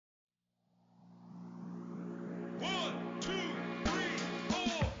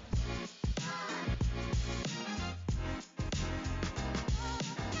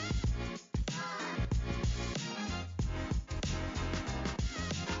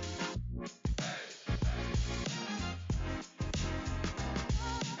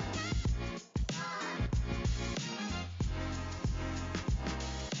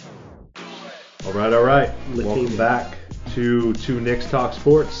All right. Welcome back to Two Knicks Talk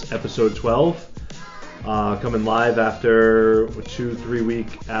Sports, episode 12. Coming live after a 2-3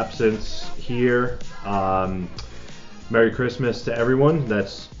 week absence here. Merry Christmas to everyone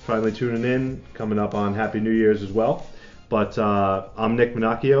that's finally tuning in. Coming up on Happy New Year's as well. But I'm Nick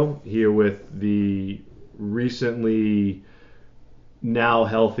Minacchio here with the recently now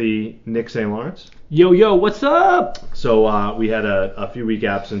healthy Nick St. Lawrence. Yo, what's up? So we had a few week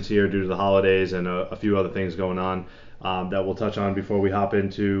absence here due to the holidays and a few other things going on that we'll touch on before we hop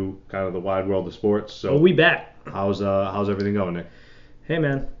into kind of the wide world of sports. So we back. How's everything going, Nick? Hey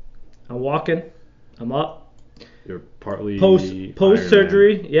man, I'm walking. I'm up. You're partly post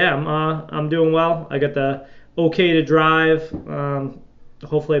surgery. Yeah, I'm doing well. I got the okay to drive.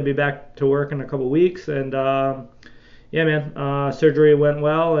 Hopefully I'll be back to work in a couple weeks. And yeah, man, surgery went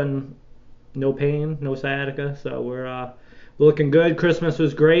well and no pain, no sciatica. So we're looking good. Christmas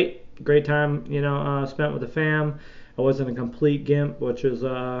was great. Great time, spent with the fam. I wasn't a complete gimp, which is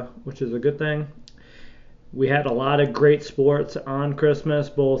a good thing. We had a lot of great sports on Christmas,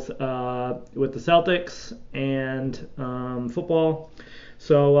 both with the Celtics and football.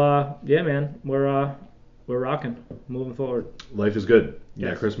 So yeah, man, we're rocking, moving forward. Life is good.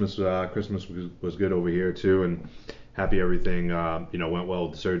 Yes. Yeah, Christmas was good over here too, and happy everything went well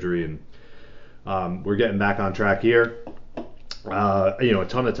with the surgery, and we're getting back on track here. A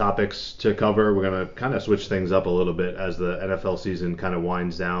ton of topics to cover. We're gonna kind of switch things up a little bit as the NFL season kind of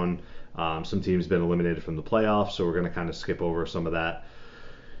winds down. Some teams been eliminated from the playoffs, so we're gonna kind of skip over some of that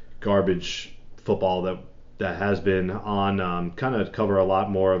garbage football that has been on. Kind of cover a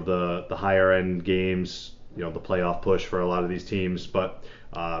lot more of the higher end games. The playoff push for a lot of these teams. But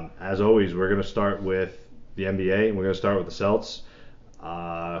as always, we're gonna start with the NBA, and we're gonna start with the Celtics,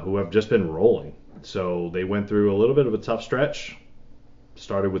 who have just been rolling. So they went through a little bit of a tough stretch.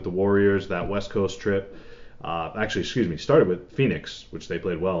 Started with the Warriors, that West Coast trip. Started with Phoenix, which they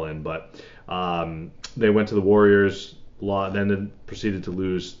played well in, but they went to the Warriors, then proceeded to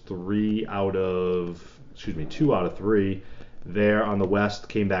lose 2 out of 3 there on the West,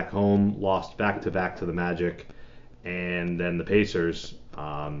 came back home, lost back-to-back to the Magic, and then the Pacers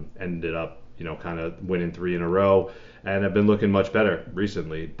ended up, kind of winning 3 in a row, and have been looking much better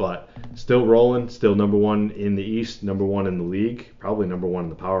recently, but still rolling, still number one in the East, number one in the league, probably number one in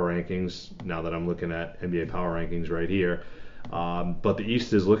the power rankings now that I'm looking at NBA power rankings right here. But the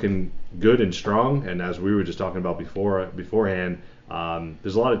East is looking good and strong, and as we were just talking about beforehand,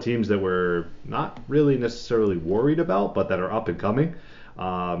 there's a lot of teams that we're not really necessarily worried about, but that are up and coming.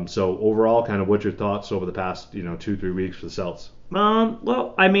 So overall, kind of what's your thoughts over the past 2-3 weeks for the Celtics?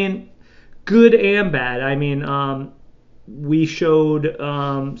 Well, I mean, good and bad. I mean, we showed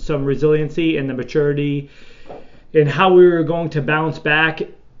some resiliency and the maturity in how we were going to bounce back.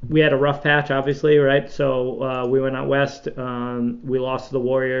 We had a rough patch, obviously, right? So we went out west. We lost to the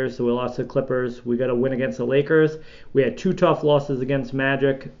Warriors. So we lost to the Clippers. We got a win against the Lakers. We had 2 tough losses against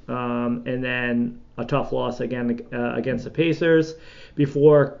Magic, and then a tough loss again against the Pacers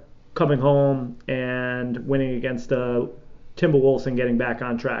before coming home and winning against the Timberwolves and getting back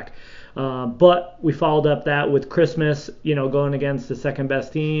on track. But we followed up that with Christmas, going against the second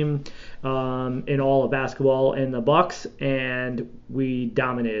best team in all of basketball in the Bucks, and we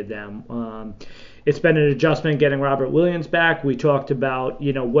dominated them. It's been an adjustment getting Robert Williams back. We talked about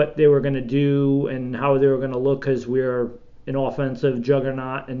what they were going to do and how they were going to look because we're an offensive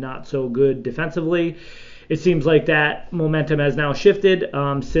juggernaut and not so good defensively. It seems like that momentum has now shifted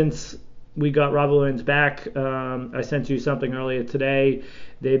since we got Robert Williams back. I sent you something earlier today.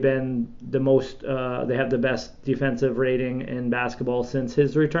 They've been the most. They have the best defensive rating in basketball since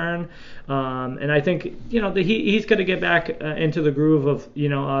his return. And I think he's going to get back into the groove of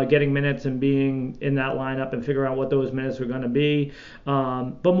getting minutes and being in that lineup and figure out what those minutes are going to be.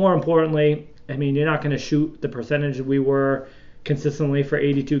 But more importantly, I mean, you're not going to shoot the percentage we were consistently for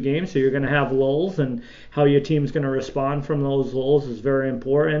 82 games, so you're going to have lulls, and how your team's going to respond from those lulls is very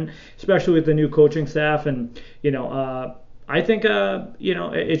important, especially with the new coaching staff. And I think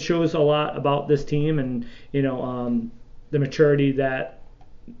it shows a lot about this team and the maturity that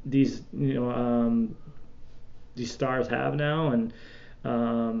these stars have now. And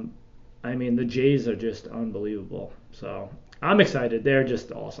I mean, the Jays are just unbelievable, so I'm excited. They're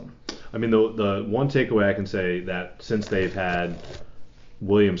just awesome. I mean, the one takeaway I can say that since they've had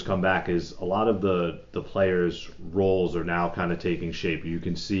Williams come back is a lot of the players' roles are now kind of taking shape. You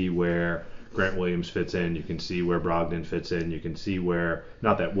can see where Grant Williams fits in. You can see where Brogdon fits in. You can see where,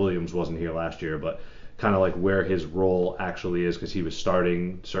 not that Williams wasn't here last year, but kind of like where his role actually is because he was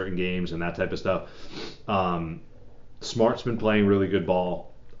starting certain games and that type of stuff. Smart's been playing really good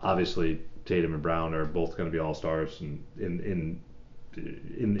ball. Obviously, Tatum and Brown are both going to be all-stars, and in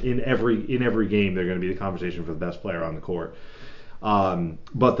every game they're going to be the conversation for the best player on the court.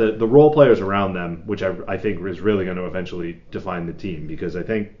 But the role players around them, which I think is really going to eventually define the team, because I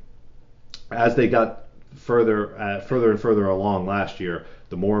think as they got further and further along last year,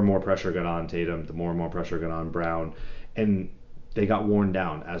 the more and more pressure got on Tatum, the more and more pressure got on Brown, and they got worn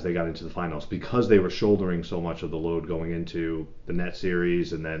down as they got into the finals because they were shouldering so much of the load going into the Net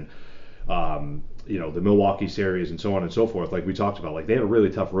series and then the Milwaukee series and so on and so forth. Like we talked about, like they had a really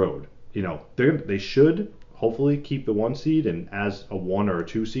tough road. They should hopefully keep the 1 seed, and as a 1 or a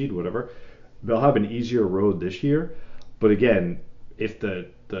 2 seed, whatever, they'll have an easier road this year. But again, if the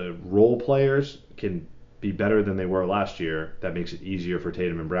role players can be better than they were last year, that makes it easier for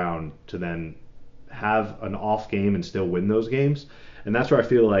Tatum and Brown to then have an off game and still win those games. And that's where I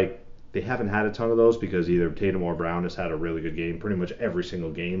feel like they haven't had a ton of those, because either Tatum or Brown has had a really good game pretty much every single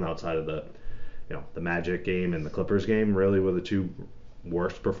game outside of the Magic game and the Clippers game really were the two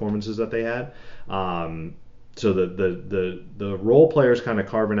worst performances that they had. So the role players kind of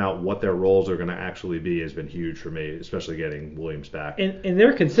carving out what their roles are going to actually be has been huge for me, especially getting Williams back. And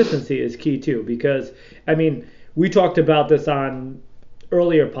their consistency is key too, because we talked about this on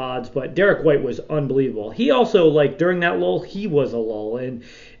earlier pods, but Derek White was unbelievable. He also, during that lull, he was a lull, and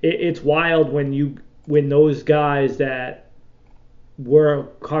it's wild when those guys that were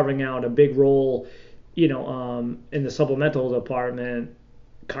carving out a big role, in the supplemental department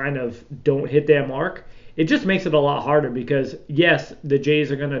kind of don't hit their mark. It just makes it a lot harder, because yes, the Jays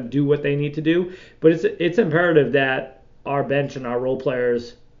are going to do what they need to do, but it's imperative that our bench and our role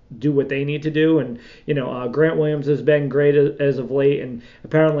players do what they need to do. And Grant Williams has been great as of late, and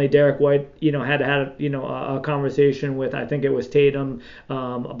apparently Derek White had a conversation with, I think it was Tatum,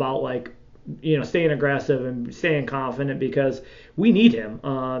 about staying aggressive and staying confident, because we need him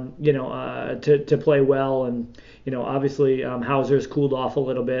to play well. And obviously Hauser's cooled off a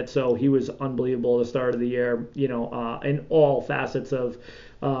little bit, so he was unbelievable at the start of the year, in all facets of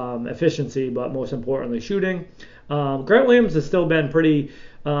efficiency, but most importantly shooting. Grant Williams has still been pretty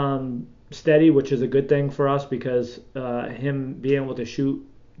steady, which is a good thing for us, because him being able to shoot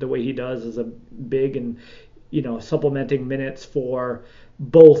the way he does is a big, and supplementing minutes for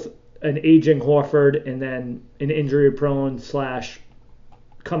both an aging Horford and then an injury-prone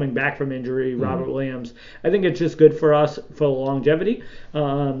 / coming back from injury Robert Williams. I think it's just good for us for the longevity.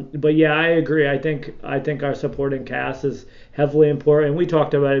 But yeah, I agree. I think our supporting cast is heavily important. We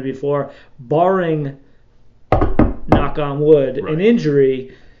talked about it before. Barring, knock on wood, an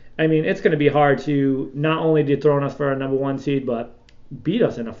injury, it's going to be hard to not only dethrone us for our number 1 seed, but beat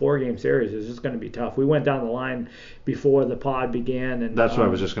us in a 4-game series. Is just going to be tough. We went down the line before the pod began, and that's what I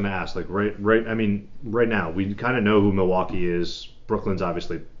was just going to ask. Right now we kind of know who Milwaukee is. Brooklyn's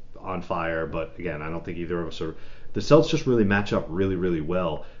obviously on fire, but again, I don't think either of us are. The Celtics just really match up really, really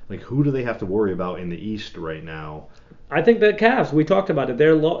well. Who do they have to worry about in the East right now? I think the Cavs. We talked about it.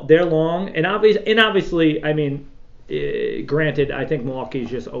 They're long, and obviously, granted, I think Milwaukee's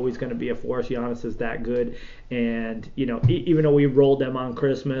just always going to be a force. Giannis is that good, and even though we rolled them on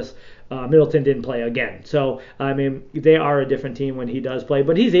Christmas, Middleton didn't play again. So they are a different team when he does play,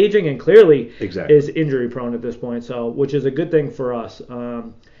 but he's aging and clearly is injury prone at this point. So, which is a good thing for us.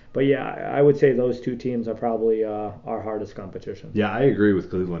 But yeah, I would say those two teams are probably our hardest competition. Yeah, I agree with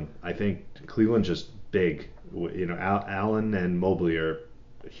Cleveland. I think Cleveland's just big. Allen and Mobley are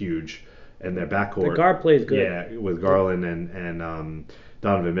huge. And their backcourt, the guard plays good. Yeah, with Garland and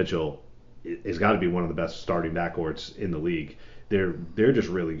Donovan Mitchell, it's got to be one of the best starting backcourts in the league. They're just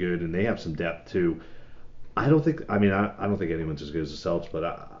really good, and they have some depth too. I don't think anyone's as good as the Celtics, but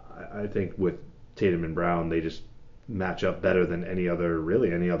I think with Tatum and Brown, they just match up better than any other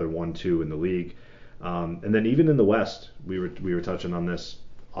 1-2 in the league. And then even in the West, we were touching on this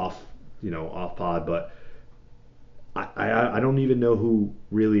off pod, but I don't even know who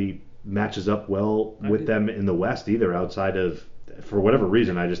really matches up well with them in the West either, outside of, for whatever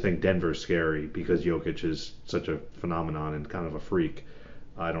reason, I just think Denver's scary because Jokic is such a phenomenon and kind of a freak.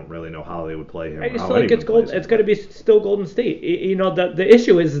 I don't really know how they would play him. I just feel like it's going to be still Golden State. The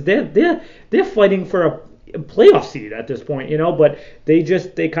issue is they're fighting for a playoff seed at this point, but they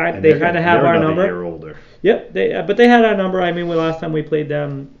kind of have our number. They're another year older. Yep, but they had our number. Last time we played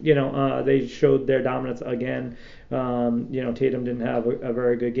them, they showed their dominance again. Tatum didn't have a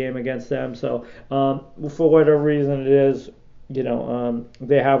very good game against them, so for whatever reason it is,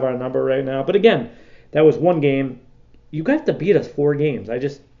 they have our number right now. But again, that was one game. You have to beat us 4 games.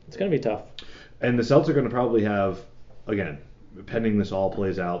 It's going to be tough. And the Celtics are going to probably have, again, pending this all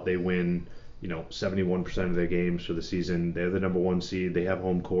plays out, they win, 71% of their games for the season. They're the number 1 seed. They have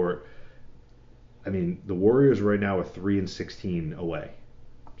home court. I mean, the Warriors right now are 3-16 away.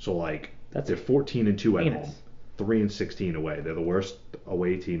 So like they're 14-2 at home, 3-16 away. They're the worst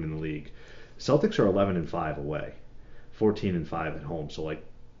away team in the league. Celtics are 11-5 away, 14-5 at home. So like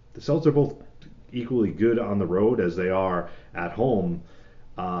the Celtics are both equally good on the road as they are at home,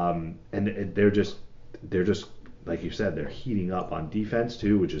 and they're just like you said, they're heating up on defense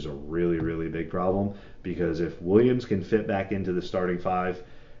too, which is a really really big problem because if Williams can fit back into the starting five,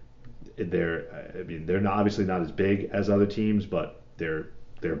 they're not, obviously not as big as other teams, but they're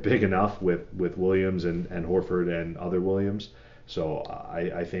big enough with Williams and Horford and other Williams. So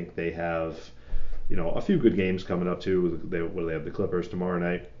I think they have, a few good games coming up too. They have the Clippers tomorrow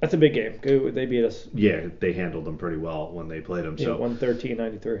night. That's a big game. They beat us. Yeah, they handled them pretty well when they played them. Yeah, so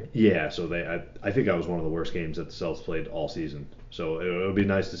 113-93. Yeah, so I think that was one of the worst games that the Celtics played all season. So it would be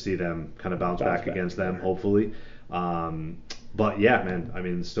nice to see them kind of bounce back against them, hopefully. But yeah, man, I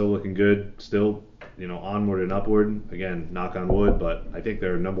mean, still looking good. Still, onward and upward. Again, knock on wood, but I think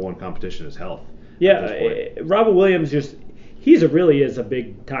their number one competition is health. Yeah, Robert Williams really is a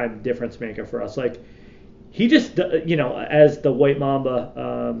big time difference maker for us. Like, he just, as the White Mamba,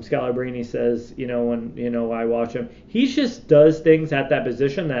 Scalabrine says, when, I watch him, he just does things at that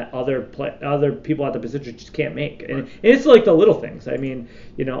position that other people at the position just can't make. And it's like the little things. I mean,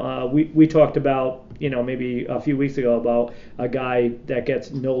 we talked about, maybe a few weeks ago about a guy that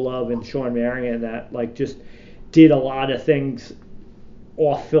gets no love in Sean Marion that, like, just did a lot of things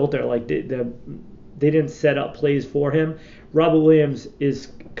off filter. Like, they didn't set up plays for him. Robert Williams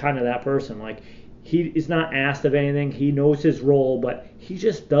is kind of that person. Like, he is not asked of anything. He knows his role, but he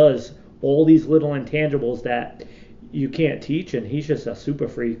just does all these little intangibles that you can't teach, and he's just a super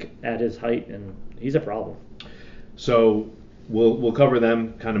freak at his height, and he's a problem. So we'll cover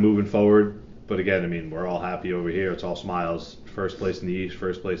them kind of moving forward. But again, I mean, we're all happy over here. It's all smiles. First place in the East,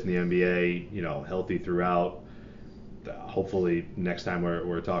 first place in the NBA, healthy throughout. Hopefully next time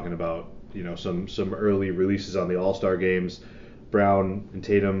we're talking about, some early releases on the All-Star games. Brown and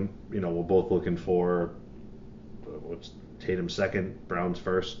Tatum, we're both looking for what's Tatum's second, Brown's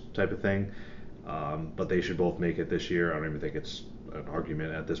first type of thing. But they should both make it this year. I don't even think it's an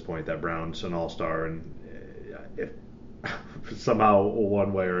argument at this point that Brown's an All-Star, and if somehow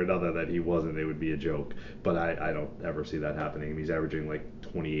one way or another that he wasn't, it would be a joke. But I don't ever see that happening. He's averaging like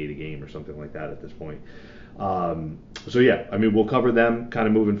 28 a game or something like that at this point. So yeah, I mean, we'll cover them kind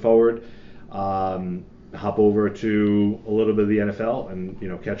of moving forward. Hop over to a little bit of the NFL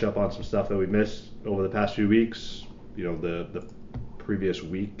and catch up on some stuff that we missed over the past few weeks. The previous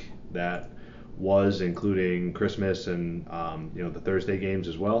week that was, including Christmas and the Thursday games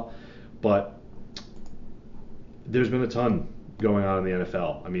as well. But there's been a ton going on in the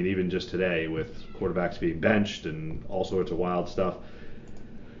NFL. I mean, even just today with quarterbacks being benched and all sorts of wild stuff.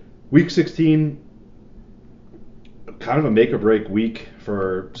 Week 16, kind of a make or break week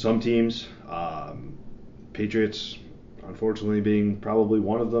for some teams. Patriots, unfortunately, being probably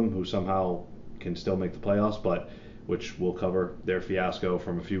one of them who somehow can still make the playoffs, but which we'll cover their fiasco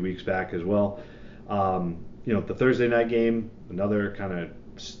from a few weeks back as well. The Thursday night game, another kind of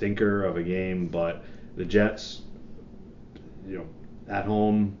stinker of a game, but the Jets, at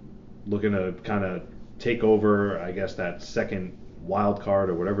home, looking to kind of take over, I guess, that second wild card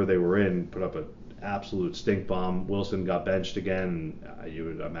or whatever they were in, put up an absolute stink bomb. Wilson got benched again. You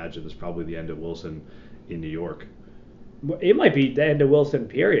would imagine this is probably the end of Wilson in New York. It might be the end of Wilson,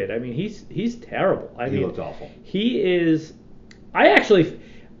 period. I mean, he's terrible. He looked awful. He is. I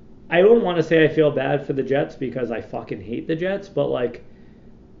don't want to say I feel bad for the Jets because I fucking hate the Jets, but like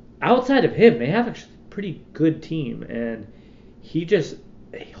outside of him, they have a pretty good team, and he just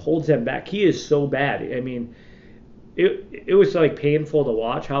holds them back. He is so bad. I mean, it was like painful to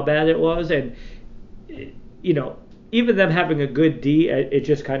watch how bad it was, and even them having a good D, it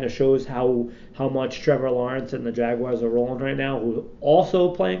just kind of shows how much Trevor Lawrence and the Jaguars are rolling right now, who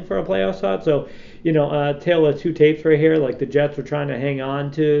also playing for a playoff spot. So, tale of two tapes right here. Like, the Jets were trying to hang on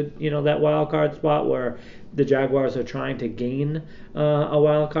to, that wild card spot, where the Jaguars are trying to gain a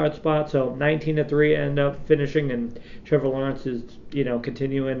wild card spot. So 19-3 end up finishing, and Trevor Lawrence is,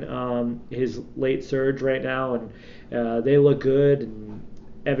 continuing his late surge right now, and they look good. And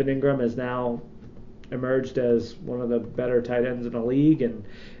Evan Ingram has now emerged as one of the better tight ends in the league, and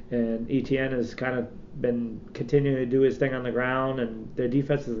ETN has kind of been continuing to do his thing on the ground, and their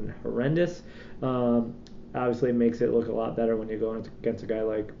defense isn't horrendous. Obviously, it makes it look a lot better when you're going against a guy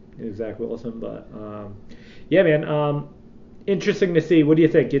like Zach Wilson. But yeah, man, interesting to see. What do you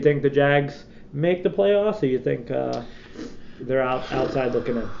think? You think the Jags make the playoffs, or you think they're outside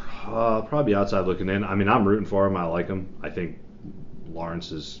looking in? Probably outside looking in. I mean, I'm rooting for them. I like them. I think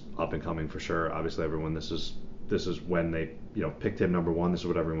Lawrence is up and coming for sure. Obviously, everyone, this is when they picked him number one. This is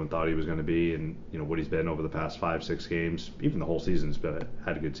what everyone thought he was going to be, and what he's been over the past 5-6 games, even the whole season's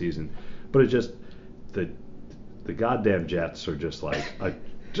had a good season. But it just the goddamn Jets are just like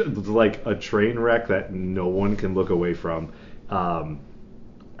a train wreck that no one can look away from.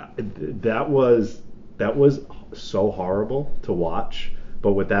 That was so horrible to watch.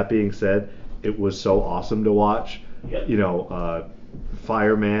 But with that being said, it was so awesome to watch. Yep.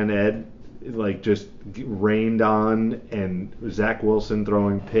 Fireman Ed just rained on, and Zach Wilson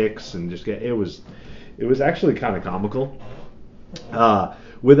throwing picks, and it was actually kind of comical.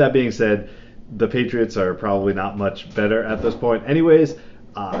 With that being said, the Patriots are probably not much better at this point. Anyways,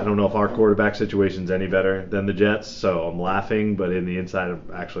 I don't know if our quarterback situation's any better than the Jets, so I'm laughing, but in the inside I'm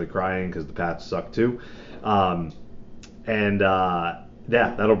actually crying because the Pats suck too.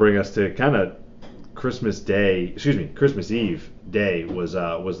 That'll bring us to kind of Christmas Eve day was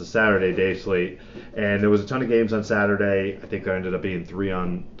the Saturday day slate, and there was a ton of games on Saturday. I think there ended up being three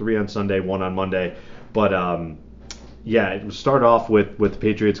on Sunday, 1 on Monday. But it would start off with the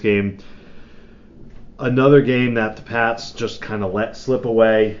Patriots game. Another game that the Pats just kind of let slip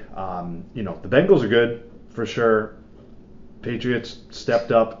away. The Bengals are good for sure. Patriots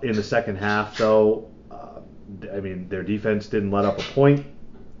stepped up in the second half, though. Their defense didn't let up a point.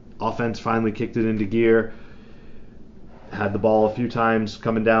 Offense finally kicked it into gear. Had the ball a few times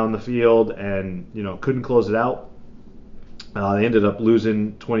coming down the field, and couldn't close it out. They ended up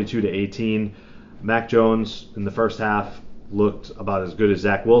losing 22-18. Mac Jones in the first half looked about as good as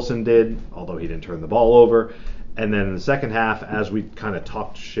Zach Wilson did, although he didn't turn the ball over. And then in the second half, as we kind of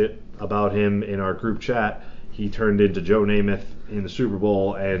talked shit about him in our group chat, he turned into Joe Namath in the Super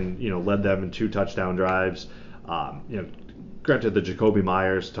Bowl and led them in 2 touchdown drives. Granted, the Jacoby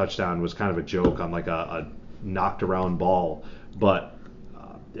Myers touchdown was kind of a joke on a knocked around ball, but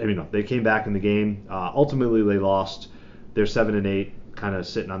they came back in the game. Ultimately, they lost. They're 7-8, kind of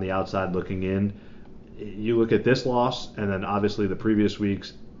sitting on the outside looking in. You look at this loss, and then obviously the previous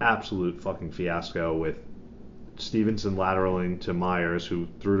week's absolute fucking fiasco with Stevenson lateraling to Myers, who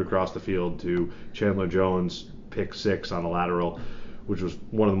threw it across the field to Chandler Jones, pick 6 on a lateral, which was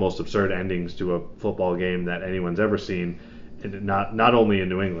one of the most absurd endings to a football game that anyone's ever seen, and not only in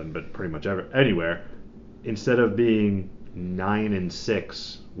New England, but pretty much anywhere. Instead of being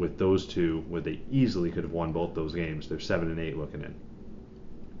 9-6 with those two, where they easily could have won both those games, they're 7-8 looking in.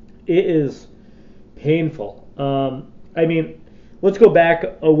 It is painful. Let's go back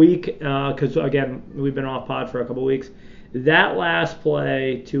a week, because again, we've been off pod for a couple weeks. That last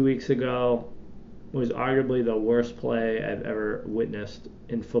play 2 weeks ago was arguably the worst play I've ever witnessed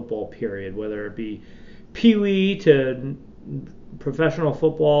in football, period. Whether it be Pee-wee to professional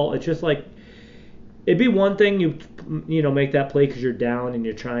football, it's just it'd be one thing you make that play because you're down and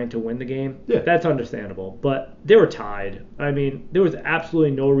you're trying to win the game. Yeah. That's understandable. But they were tied. There was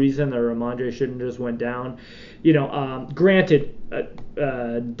absolutely no reason that Ramondre shouldn't have just went down. Granted,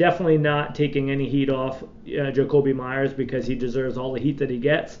 definitely not taking any heat off Jacoby Myers because he deserves all the heat that he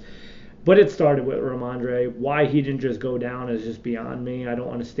gets. But it started with Ramondre. Why he didn't just go down is just beyond me. I don't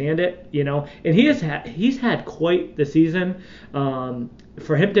understand it, And he's had quite the season.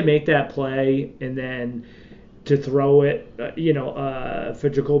 For him to make that play and then to throw it, for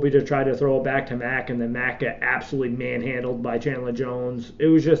Jacoby to try to throw it back to Mac, and then Mac get absolutely manhandled by Chandler Jones. It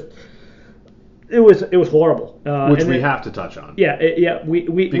was just, it was horrible. Which we have to touch on. Yeah.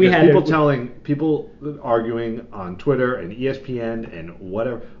 We had people arguing on Twitter and ESPN and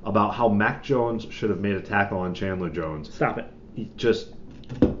whatever about how Mac Jones should have made a tackle on Chandler Jones. Stop it. Just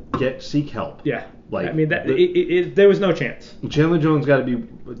seek help. Yeah. There was no chance. Chandler Jones got to be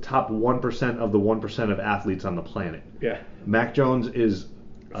top 1% of the 1% of athletes on the planet. Yeah. Mac Jones is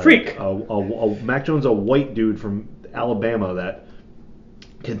freak. Mac Jones, a white dude from Alabama that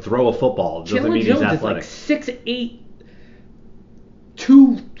can throw a football. Doesn't Chandler mean Jones he's athletic. Is 6'8",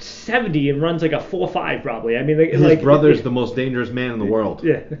 270 and runs a 4.5 probably. His brother's the most dangerous man in the world.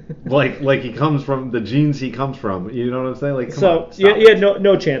 Yeah. he comes from the genes he comes from. You know what I'm saying?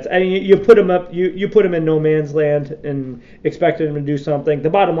 No chance. You put him up. You put him in no man's land and expected him to do something. The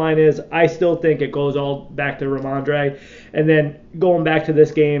bottom line is, I still think it goes all back to Ramondre, and then going back to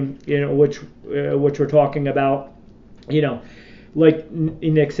this game, which we're talking about, like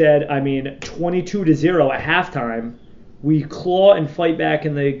Nick said, 22-0 at halftime. We claw and fight back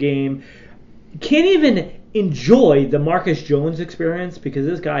in the game. Can't even enjoy the Marcus Jones experience because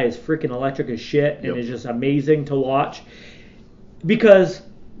this guy is freaking electric as shit and is just amazing to watch. Because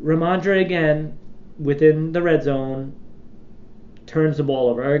Ramondre, again, within the red zone, turns the ball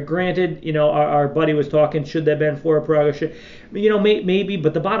over. Granted, our buddy was talking, should there have been forward progression? Maybe,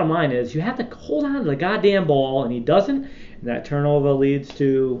 but the bottom line is you have to hold on to the goddamn ball, and he doesn't, and that turnover leads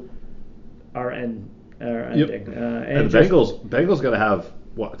to our ending. And the Bengals got to have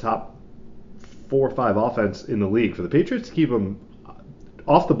top 4 or 5 offense in the league for the Patriots to keep them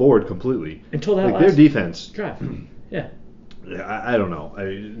off the board completely. Until that their defense drive. Yeah. I don't know.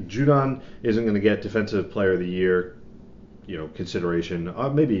 Judon isn't going to get Defensive Player of the Year, consideration.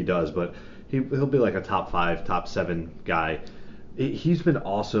 Maybe he does, but he'll be like a top 5, top 7 guy. He's been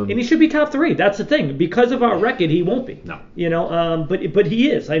awesome, and he should be top 3. That's the thing. Because of our record, he won't be. No. But he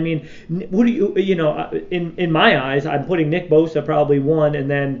is. I mean, what do you in my eyes, I'm putting Nick Bosa probably 1, and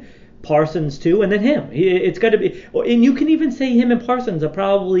then Parsons 2, and then him. It's got to be, and you can even say him and Parsons are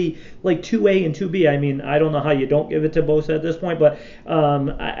probably like 2A and 2B. I mean, I don't know how you don't give it to Bosa at this point, but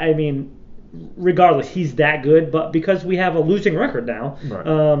I mean, regardless, he's that good. But because we have a losing record now,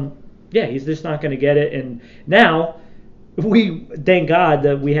 right. He's just not going to get it. And now we thank God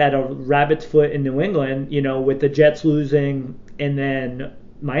that we had a rabbit's foot in New England, with the Jets losing and then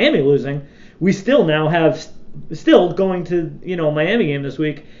Miami losing. We still now have going to Miami game this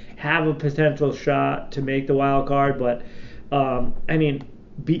week, have a potential shot to make the wild card. But I mean,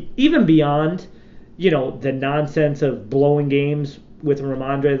 even beyond the nonsense of blowing games with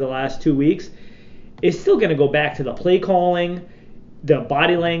Ramondre the last 2 weeks, it's still going to go back to the play calling, the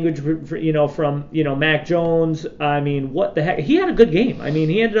body language, from Mac Jones. I mean, what the heck? He had a good game. I mean,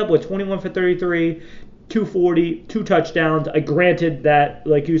 he ended up with 21 for 33, 240, 2 touchdowns. Granted that,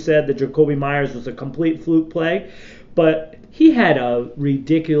 like you said, the Jacoby Myers was a complete fluke play, but he had a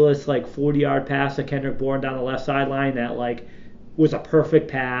ridiculous 40-yard pass to Kendrick Bourne down the left sideline that was a perfect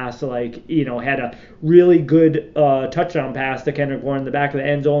pass. Had a really good touchdown pass to Kendrick Bourne in the back of the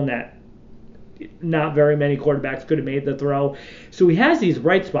end zone that not very many quarterbacks could have made the throw. So he has these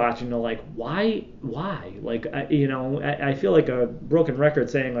bright spots, why? I feel like a broken record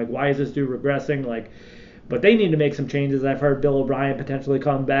saying, why is this dude regressing? But they need to make some changes. I've heard Bill O'Brien potentially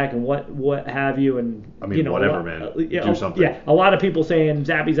come back and what have you. And I mean, whatever, man. Do something. Yeah, a lot of people saying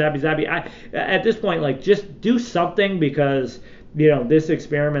Zappy. At this point, just do something, because this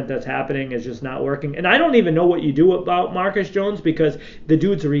experiment that's happening is just not working. And I don't even know what you do about Marcus Jones, because the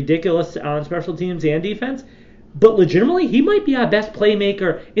dude's ridiculous on special teams and defense. But legitimately, he might be our best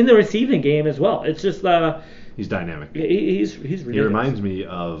playmaker in the receiving game as well. It's just he's dynamic. He's ridiculous. He reminds me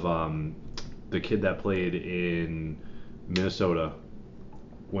of the kid that played in Minnesota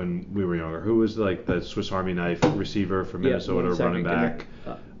when we were younger, who was the Swiss Army knife receiver for Minnesota, running back.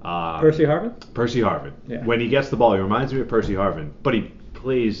 Percy Harvin? Percy Harvin. Yeah. When he gets the ball, he reminds me of Percy Harvin, but he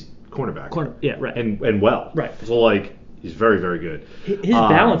plays cornerback. Yeah, right. And well. Right. So he's very, very good. His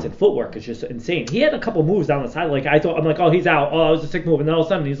balance and footwork is just insane. He had a couple moves down the side. I'm like, oh, he's out. Oh, it was a sick move. And then all of a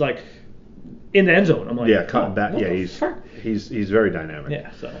sudden he's in the end zone. I'm like, cutting back. Yeah, he's very dynamic.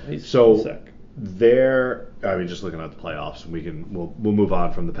 Yeah, he's sick. Just looking at the playoffs, we'll move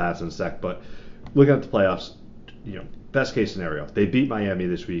on from the past in a sec, but looking at the playoffs, best case scenario, they beat Miami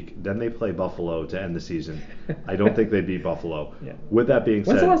this week, then they play Buffalo to end the season. I don't think they beat Buffalo. Yeah. With that being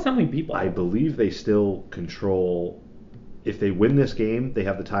said, when's the last time we beat Buffalo? I believe they still control. If they win this game, they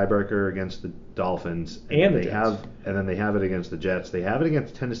have the tiebreaker against the Dolphins, and then they have it against the Jets. They have it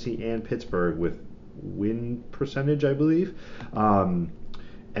against Tennessee and Pittsburgh with win percentage, I believe, and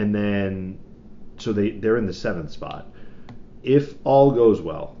then. So they're in the 7th spot. If all goes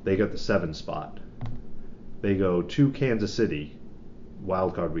well, they get the 7th spot. They go to Kansas City,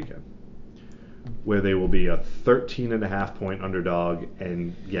 wild card weekend, where they will be a 13.5 point underdog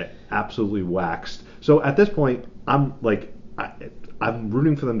and get absolutely waxed. So at this point, I'm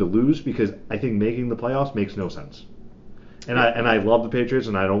rooting for them to lose, because I think making the playoffs makes no sense. And I love the Patriots,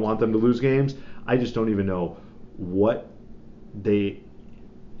 and I don't want them to lose games. I just don't even know what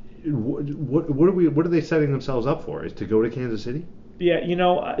are they setting themselves up for? Is to go to Kansas City?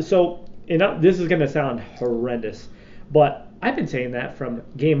 Yeah, so this is going to sound horrendous, but I've been saying that from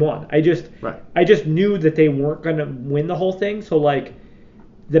game 1. I just knew that they weren't going to win the whole thing. So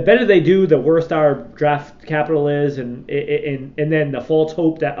the better they do, the worse our draft capital is, and then the false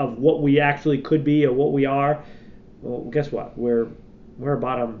hope of what we actually could be or what we are. Well, guess what? We're a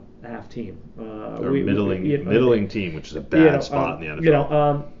bottom half team. They're middling team, which is a bad spot in the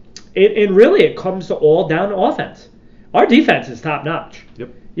NFL. And really, it comes all down to offense. Our defense is top notch.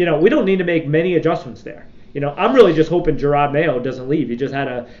 Yep. We don't need to make many adjustments there. I'm really just hoping Gerard Mayo doesn't leave. He just had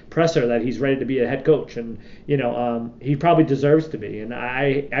a presser that he's ready to be a head coach, and he probably deserves to be. And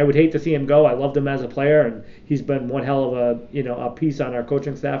I would hate to see him go. I loved him as a player, and he's been one hell of a piece on our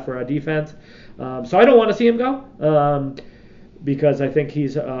coaching staff for our defense. So I don't want to see him go. because I think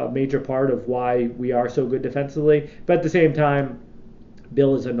he's a major part of why we are so good defensively. But at the same time,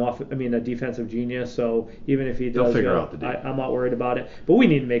 Bill is a defensive genius. So even if he does, they'll figure out the deal. I'm not worried about it. But we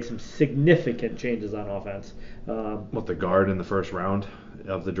need to make some significant changes on offense. What, the guard in the first round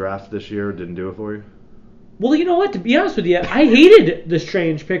of the draft this year didn't do it for you? Well, you know what? To be honest with you, I hated the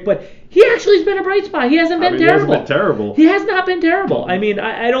Strange pick, but he actually has been a bright spot. He hasn't been terrible. He hasn't been terrible. He has not been terrible. I mean,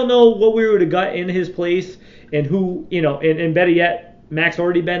 I don't know what we would have got in his place and who, and better yet, Mac's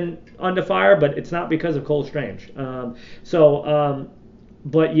already been under fire, but it's not because of Cole Strange.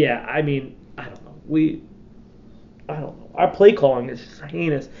 But yeah, I mean, I don't know. I don't know. Our play calling is just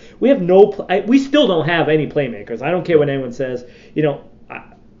heinous. We have we still don't have any playmakers. I don't care what anyone says.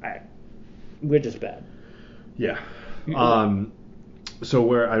 We're just bad. Yeah.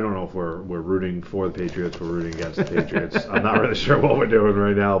 So I don't know if we're rooting for the Patriots, we're rooting against the Patriots. I'm not really sure what we're doing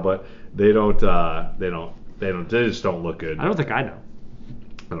right now, but they just don't look good. I don't think I know.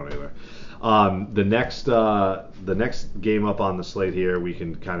 I don't either. The next game up on the slate here, we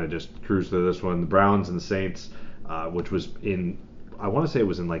can kind of just cruise through this one. The Browns and the Saints, which was I want to say it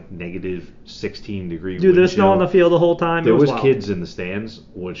was in like negative 16-degree Dude, there's snow on the field the whole time. There was kids in the stands,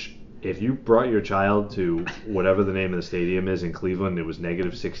 which if you brought your child to whatever the name of the stadium is in Cleveland, it was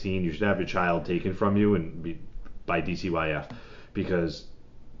negative 16, you should have your child taken from you and by DCYF, because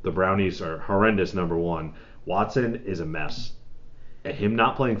the Brownies are horrendous, number one. Watson is a mess. And him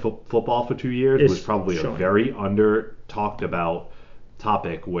not playing football for 2 years was probably a very under-talked about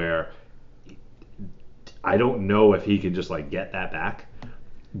topic where I don't know if he can just like get that back.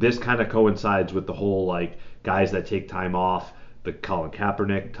 This kind of coincides with the whole like guys that take time off, the Colin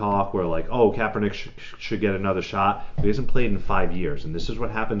Kaepernick talk where like, oh, Kaepernick should get another shot. He hasn't played in 5 years, and this is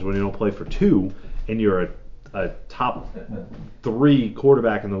what happens when you don't play for 2 and you're a top 3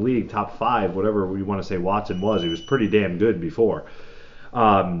 quarterback in the league, top 5, whatever we want to say Watson was. He was pretty damn good before.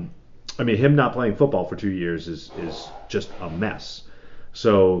 Him not playing football for 2 years is just a mess.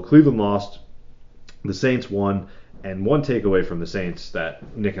 So Cleveland lost, the Saints won, and one takeaway from the Saints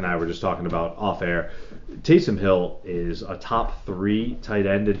that Nick and I were just talking about off air, Taysom Hill is a top 3 tight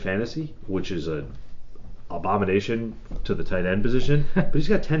end in fantasy, which is an abomination to the tight end position, but he's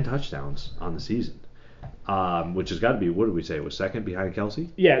got 10 touchdowns on the season, which has got to be, what did we say, it was second behind Kelsey?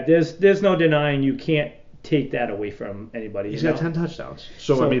 Yeah, there's no denying you can't take that away from anybody. He's got 10 touchdowns.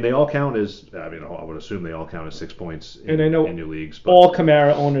 So, they all count as, I would assume they all count as 6 points in your leagues. But all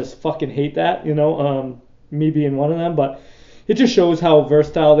Kamara owners fucking hate that, me being one of them, but it just shows how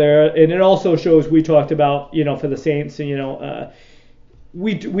versatile they are, and it also shows we talked about, for the Saints, and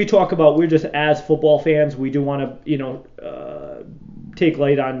we talk about we're just as football fans, we do want to take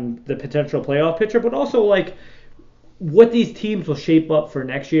light on the potential playoff picture, but also like what these teams will shape up for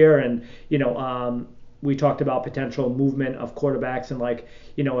next year, and we talked about potential movement of quarterbacks, and like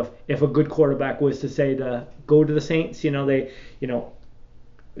if a good quarterback was to say to go to the Saints,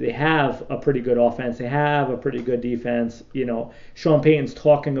 they have a pretty good offense. They have a pretty good defense. Sean Payton's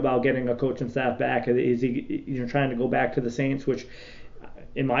talking about getting a coaching staff back. Is he trying to go back to the Saints, which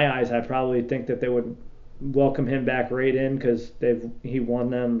in my eyes, I probably think that they would welcome him back right in because he won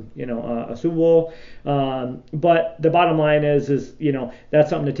them, a Super Bowl. But the bottom line is that's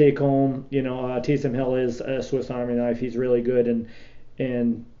something to take home. Taysom Hill is a Swiss Army knife. He's really good,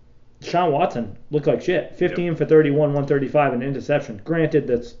 and Deshaun Watson looked like shit. 15 for 31, 135, and interception. Granted,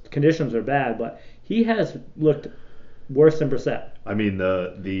 the conditions are bad, but he has looked worse than Brissett.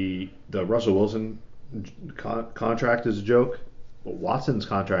 The Russell Wilson contract is a joke, but Watson's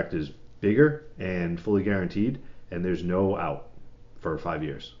contract is bigger and fully guaranteed, and there's no out for 5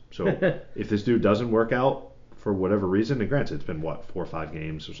 years. So if this dude doesn't work out for whatever reason, and granted it's been 4 or 5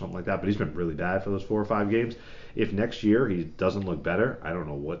 games or something like that, but he's been really bad for those 4 or 5 games. If next year he doesn't look better, I don't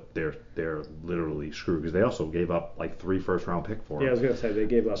know what they're literally screwed, because they also gave up like 3 first-round picks for him. Yeah, I was gonna say they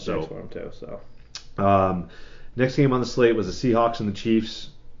gave up picks for him too. So next game on the slate was the Seahawks and the Chiefs.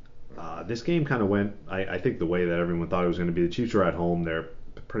 This game kind of went, I think, the way that everyone thought it was going to be. The Chiefs are at home. They're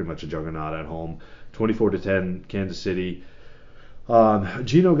pretty much a juggernaut at home. 24-10, Kansas City.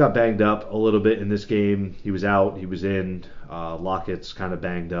 Geno got banged up a little bit in this game. He was out. He was in. Lockett's kind of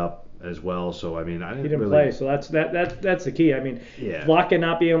banged up as well. So he didn't play. So that's the key. Lockett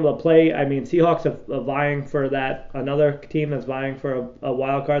not being able to play. Seahawks are vying for that. Another team that's vying for a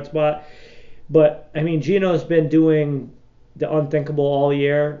wild card spot. But Geno's been doing the unthinkable all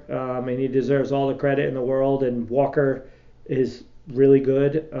year, and he deserves all the credit in the world. And Walker is really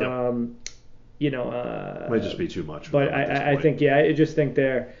good. Yep. Might just be too much. But I think I just think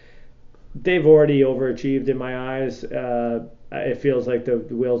they've already overachieved in my eyes. It feels like the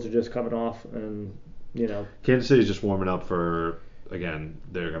wheels are just coming off, and Kansas City's just warming up for, again,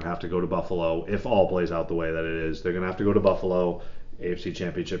 they're going to have to go to Buffalo. If all plays out the way that it is, they're going to have to go to Buffalo, AFC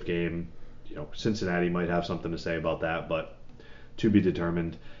Championship game. Cincinnati might have something to say about that, but to be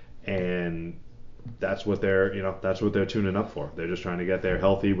determined. And that's what they're tuning up for. They're just trying to get there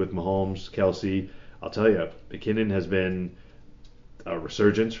healthy with Mahomes, Kelsey. I'll tell you, McKinnon has been a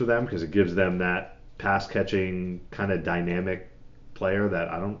resurgence for them because it gives them that pass-catching kind of dynamic player that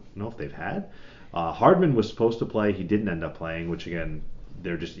I don't know if they've had. Hardman was supposed to play. He didn't end up playing, which, again,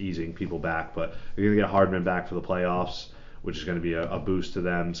 they're just easing people back. But they're going to get Hardman back for the playoffs, which is going to be a boost to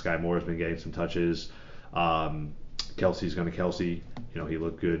them. Sky Moore's been getting some touches. Kelsey's going to Kelsey. He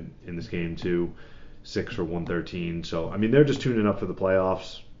looked good in this game, too. 6 for 113. So, they're just tuning up for the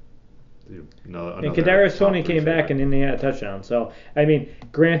playoffs. And Kadarius Toney came back and then he had a touchdown. So,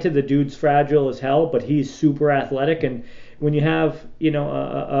 granted, the dude's fragile as hell, but he's super athletic. And when you have,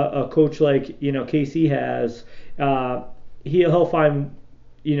 a coach like, KC has, he'll find,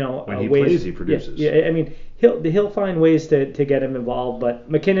 when he ways. Plays, he produces. Yeah, he'll find ways to get him involved. But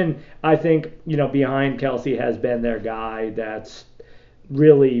McKinnon, I think, behind Kelsey has been their guy that's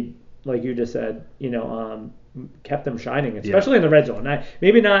really, like you just said, kept them shining, especially in the red zone.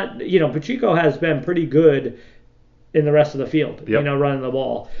 Maybe not, Pacheco has been pretty good in the rest of the field, running the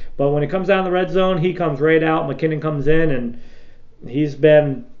ball. But when it comes down the red zone, he comes right out. McKinnon comes in, and he's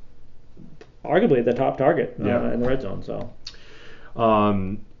been arguably the top target in the red zone. So,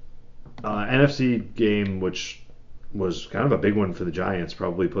 NFC game, which was kind of a big one for the Giants,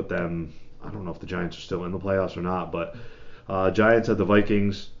 probably put them. I don't know if the Giants are still in the playoffs or not, but Giants at the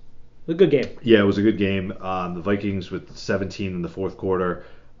Vikings. A good game. Yeah, it was a good game. The Vikings with 17 in the fourth quarter.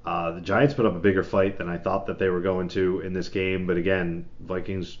 The Giants put up a bigger fight than I thought that they were going to in this game. But again,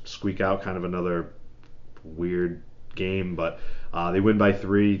 Vikings squeak out kind of another weird game. But they win by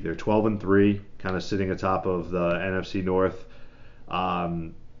 3. They're 12-3, kind of sitting atop of the NFC North.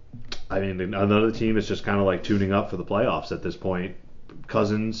 Another team is just kind of like tuning up for the playoffs at this point.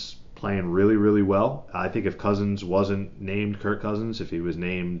 Cousins playing really, really well. I think if Cousins wasn't named Kirk Cousins, if he was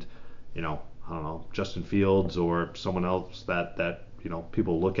named, I don't know, Justin Fields or someone else that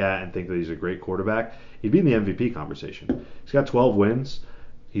people look at and think that he's a great quarterback, he'd be in the MVP conversation. He's got 12 wins.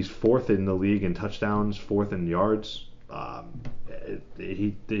 He's 4th in the league in touchdowns, 4th in yards.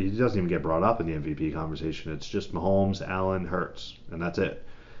 He doesn't even get brought up in the MVP conversation. It's just Mahomes, Allen, Hurts, and that's it.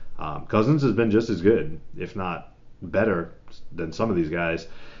 Cousins has been just as good, if not better, than some of these guys,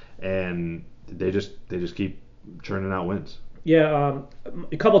 and they just keep churning out wins. Yeah,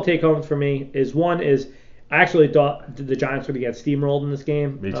 a couple take homes for me is one is I actually thought the Giants were going to get steamrolled in this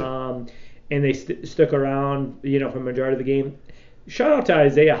game. Me too. And they stuck around, for the majority of the game. Shout out to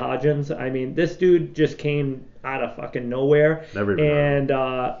Isaiah Hodgins. This dude just came out of fucking nowhere. Never even heard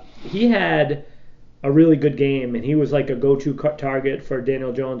of him. He had a really good game, and he was like a go-to target for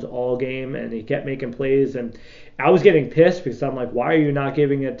Daniel Jones all game, and he kept making plays. And I was getting pissed because I'm like, why are you not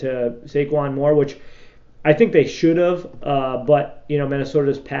giving it to Saquon more? Which I think they should have, but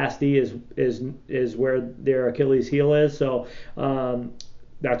Minnesota's pass D is where their Achilles heel is, so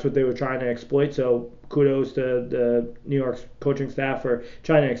that's what they were trying to exploit. So kudos to the New York coaching staff for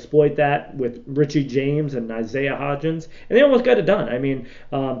trying to exploit that with Richie James and Isaiah Hodgins, and they almost got it done. A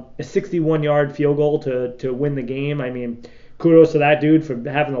 61-yard field goal to win the game. Kudos to that dude for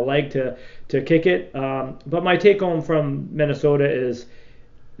having the leg to kick it. But my take home from Minnesota is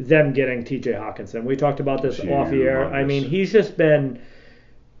them getting T.J. Hawkinson. We talked about this off the air. He's just been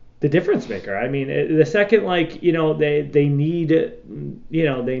the difference maker. The second they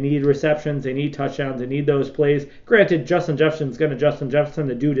need receptions, they need touchdowns, they need those plays. Granted, Justin Jefferson's going to Justin Jefferson.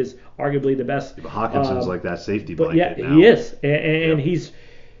 The dude is arguably the best. But Hawkinson's like that safety blanket. But yeah, now. He is, and he's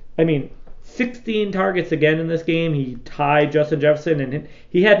 16 targets again in this game. He tied Justin Jefferson, and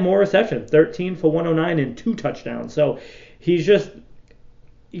he had more receptions, 13 for 109 and 2 touchdowns. So he's just,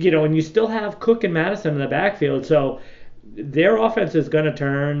 and you still have Cook and Madison in the backfield. So their offense is going to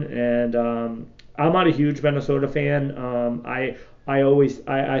turn, and I'm not a huge Minnesota fan.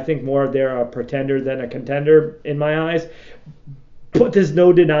 I think more they're a pretender than a contender in my eyes. But there's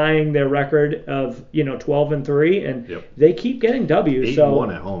no denying their record of 12-3, and they keep getting W's.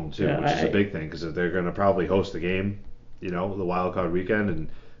 8-1 at home too, which is a big thing because they're going to probably host the game, the wild card weekend, and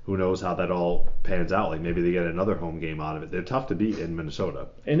who knows how that all pans out. Like maybe they get another home game out of it. They're tough to beat in Minnesota,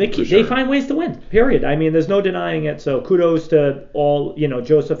 and they find ways to win. Period. There's no denying it. So kudos to all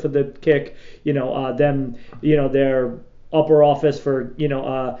Joseph for the kick. Them. Their upper office for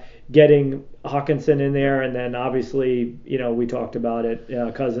getting Hawkinson in there, and then obviously we talked about it.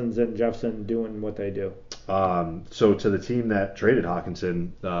 Cousins and Jefferson doing what they do. So to the team that traded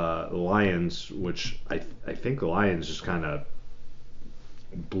Hawkinson, the Lions, which I think the Lions just kind of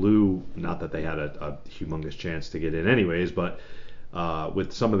blew. Not that they had a humongous chance to get in anyways, but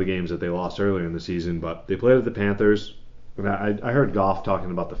with some of the games that they lost earlier in the season. But they played at the Panthers. And I heard Goff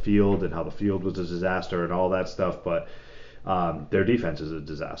talking about the field and how the field was a disaster and all that stuff, but their defense is a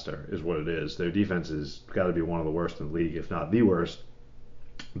disaster, is what it is. Their defense has got to be one of the worst in the league, if not the worst.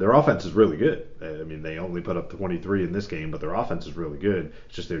 Their offense is really good. I mean, they only put up 23 in this game, but their offense is really good.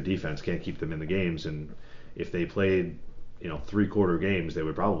 It's just their defense can't keep them in the games. And if they played, 3-quarter games, they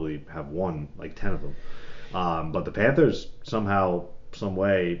would probably have won like 10 of them. But the Panthers somehow, some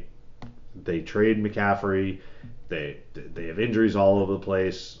way, they trade McCaffrey. They have injuries all over the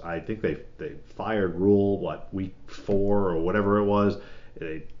place. I think they fired Rule week 4 or whatever it was.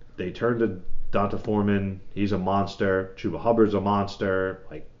 They turned to Donta Foreman, he's a monster. Chuba Hubbard's a monster.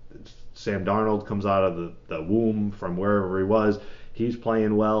 Like Sam Darnold comes out of the womb from wherever he was. He's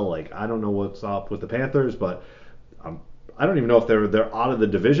playing well. Like I don't know what's up with the Panthers, but I don't even know if they're out of the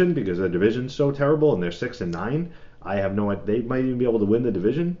division because the division's so terrible and they're 6-9. I have no idea. They might even be able to win the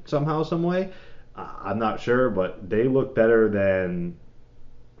division somehow, some way. I'm not sure, but they look better than.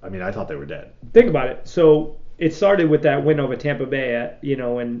 I mean, I thought they were dead. Think about it. So it started with that win over Tampa Bay,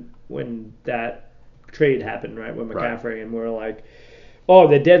 when that trade happened, right, with McCaffrey, right. And we're like, oh,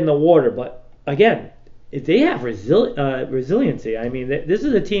 they're dead in the water. But again, if they have resiliency. I mean, this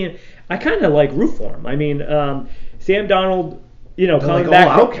is a team I kind of like root for them. I mean, Sam Darnold,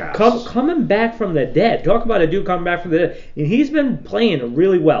 coming back from the dead. Talk about a dude coming back from the dead, and he's been playing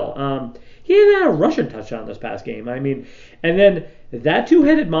really well. He even had a rushing touchdown this past game. I mean, and then that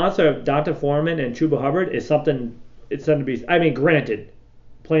two-headed monster of Donta Foreman and Chuba Hubbard is something. It's something to be. I mean, granted,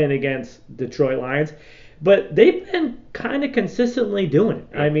 playing against Detroit Lions, but they've been kind of consistently doing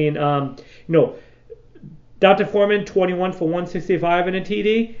it. I mean, Donta Foreman 21 for 165 in a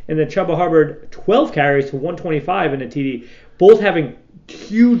TD, and then Chuba Hubbard 12 carries for 125 in a TD. Both having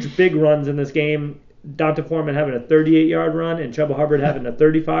huge big runs in this game. Donta Foreman having a 38-yard run and Chuba Hubbard having a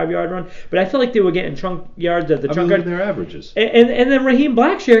 35-yard run. But I feel like they were getting chunk yards at the chunk yards. Their averages. And then Raheem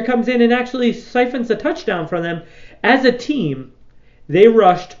Blackshear comes in and actually siphons a touchdown from them. As a team, they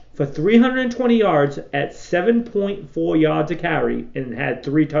rushed for 320 yards at 7.4 yards a carry and had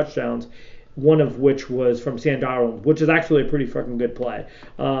 3 touchdowns, one of which was from Sam Darnold, which is actually a pretty fucking good play.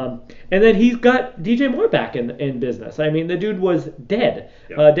 And then he's got DJ Moore back in business. I mean, the dude was dead,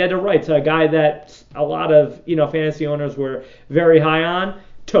 dead to rights. A guy that a lot of fantasy owners were very high on.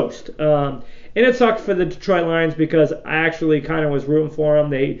 Toast. And it sucked for the Detroit Lions because I actually kind of was rooting for them.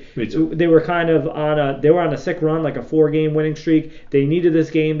 They were kind of on a sick run, like a 4-game winning streak. They needed this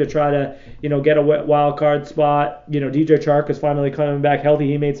game to try to get a wild card spot. DJ Chark is finally coming back healthy.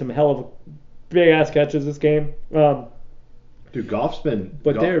 He made some hell of big ass catches this game. Dude, Goff's been.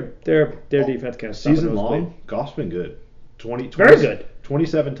 But their defense can't stop. Season long, Goff's been good. 20 very good.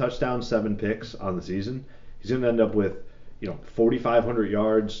 27 touchdowns, 7 picks on the season. He's going to end up with 4,500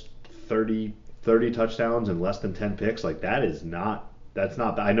 yards, 30 touchdowns, and less than 10 picks. Like that's not.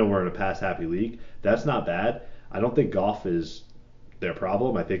 I know we're in a pass happy league. That's not bad. I don't think Goff is their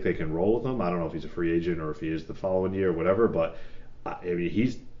problem. I think they can roll with him. I don't know if he's a free agent or if he is the following year or whatever. But I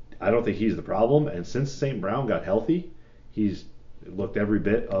mean, I don't think he's the problem. And since St. Brown got healthy, he's looked every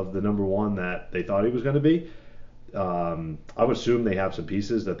bit of the number one that they thought he was going to be. I would assume they have some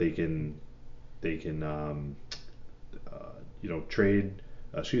pieces that they can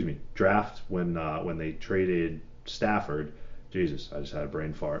draft when they traded Stafford. Jesus, I just had a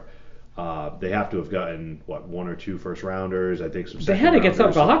brain fart. They have to have gotten 1 or 2 first rounders. I think some. They had to get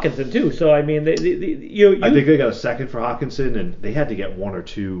something for Hawkinson too. So I mean, I think they got a second for Hawkinson, and they had to get 1 or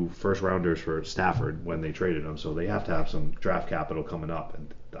 2 first rounders for Stafford when they traded him. So they have to have some draft capital coming up,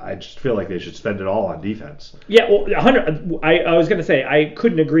 and I just feel like they should spend it all on defense. Yeah, well, 100. I was gonna say I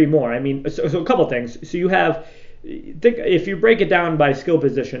couldn't agree more. I mean, so a couple things. So you have. If you break it down by skill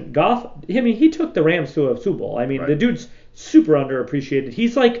position, Goff. I mean, he took the Rams to a Super Bowl. I mean, The dude's super underappreciated.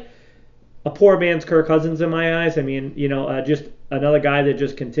 He's like a poor man's Kirk Cousins in my eyes. I mean, just another guy that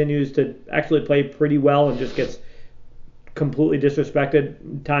just continues to actually play pretty well and just gets completely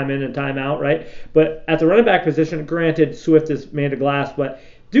disrespected time in and time out, right? But at the running back position, granted, Swift is man to glass, but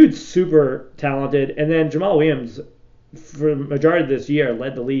dude's super talented. And then Jamal Williams, for the majority of this year,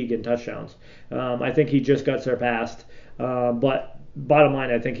 led the league in touchdowns. I think he just got surpassed. But bottom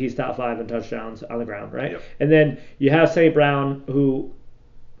line, I think he's top 5 in touchdowns on the ground, right? Yep. And then you have St. Brown, who,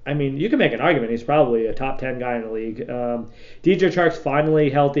 I mean, you can make an argument he's probably a top 10 guy in the league. DJ Chark's finally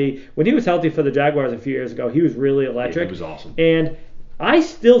healthy. When he was healthy for the Jaguars a few years ago, he was really electric. Yeah, he was awesome. And I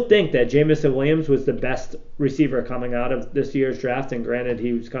still think that Jamison Williams was the best receiver coming out of this year's draft, and granted,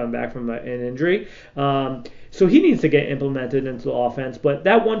 he was coming back from an injury. So he needs to get implemented into the offense, but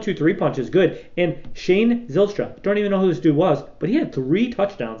that 1-2-3 punch is good. And Shane Zylstra, don't even know who this dude was, but he had 3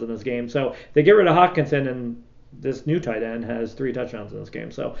 touchdowns in this game. So they get rid of Hawkinson, and this new tight end has 3 touchdowns in this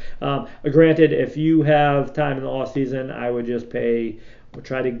game. So granted, if you have time in the offseason, I would just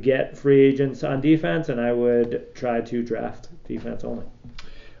try to get free agents on defense, and I would try to draft defense only.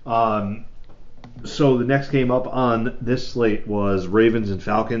 So the next game up on this slate was Ravens and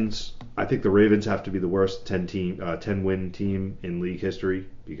Falcons. I think the Ravens have to be the worst 10-win team in league history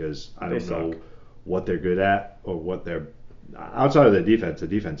because I don't know what they're good at or what they're outside of the defense. The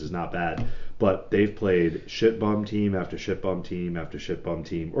defense is not bad, but they've played shit bum team after shit bum team after shit bum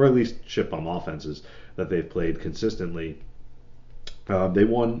team, or at least shit bum offenses that they've played consistently. They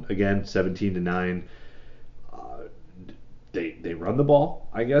won again 17-9. They run the ball,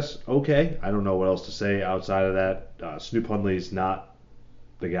 I guess. Okay, I don't know what else to say outside of that. Snoop Hundley's not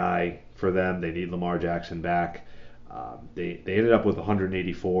the guy for them. They need Lamar Jackson back. They ended up with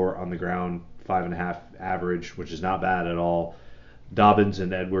 184 on the ground, 5.5 average, which is not bad at all. Dobbins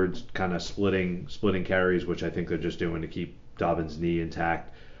and Edwards kind of splitting carries, which I think they're just doing to keep Dobbins' knee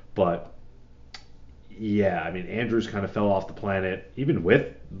intact. But yeah, I mean, Andrews kind of fell off the planet. Even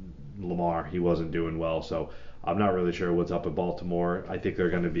with Lamar, he wasn't doing well. So I'm not really sure what's up at Baltimore. I think they're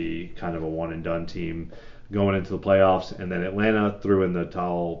going to be kind of a one-and-done team going into the playoffs. And then Atlanta threw in the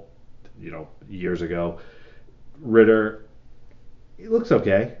towel, years ago. Ritter, he looks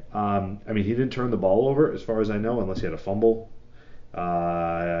okay. I mean, he didn't turn the ball over, as far as I know, unless he had a fumble. He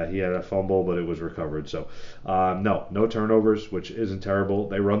had a fumble, but it was recovered. So, no turnovers, which isn't terrible.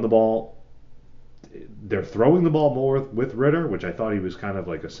 They run the ball. They're throwing the ball more with Ritter, which I thought he was kind of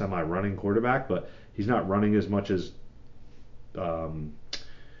like a semi-running quarterback, but he's not running as much as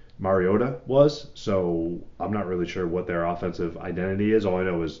Mariota was. So I'm not really sure what their offensive identity is. All I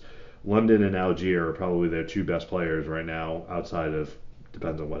know is London and Algier are probably their 2 best players right now, outside of,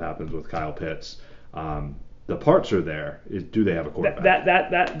 depends on what happens with Kyle Pitts. The parts are there. Do they have a quarterback?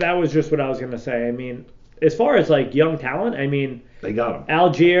 That was just what I was going to say. I mean, as far as like young talent, I mean, they got him.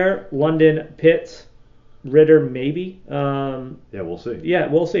 Algier, London, Pitts, Ritter, maybe. Yeah, we'll see. Yeah,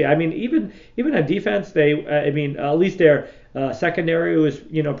 we'll see. I mean, even on defense, at least their secondary was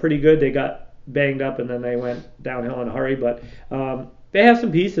pretty good. They got banged up and then they went downhill in a hurry, but they have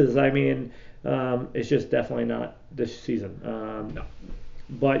some pieces. I mean, it's just definitely not this season. No.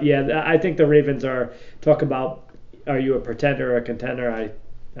 But yeah, I think the Ravens talk about, are you a pretender or a contender? I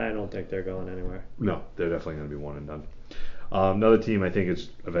don't think they're going anywhere. No, they're definitely going to be one and done. Another team I think is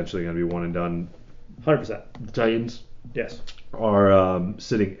eventually going to be one and done. 100%. The Titans. Yes. Are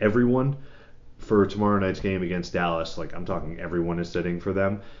sitting everyone for tomorrow night's game against Dallas. Like, I'm talking everyone is sitting for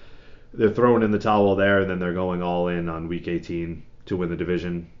them. They're throwing in the towel there, and then they're going all in on Week 18 to win the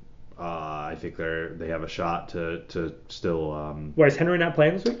division. I think they have a shot to still. Why is Henry not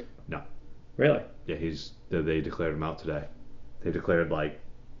playing this week? No. Really? Yeah, they declared him out today. They declared like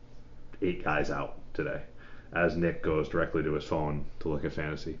 8 guys out today, as Nick goes directly to his phone to look at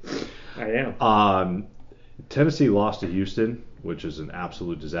fantasy. I am. Tennessee lost to Houston, which is an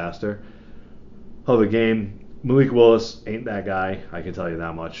absolute disaster. Of the game, Malik Willis ain't that guy, I can tell you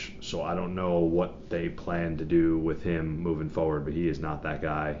that much. So I don't know what they plan to do with him moving forward, but he is not that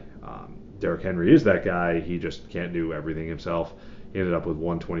guy. Derrick Henry is that guy. He just can't do everything himself. He ended up with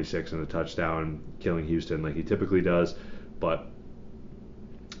 126 and a touchdown, killing Houston like he typically does, but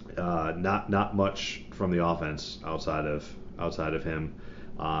not much from the offense outside of him.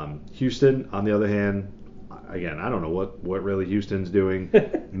 Houston, on the other hand, again, I don't know what really Houston's doing.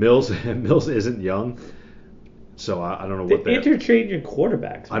 Mills isn't young, so I don't know what they're interchanging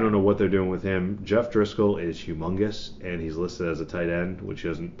quarterbacks. I don't know what they're doing with him. Jeff Driscoll is humongous, and he's listed as a tight end, which he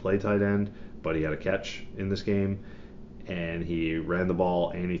doesn't play tight end, but he had a catch in this game, and he ran the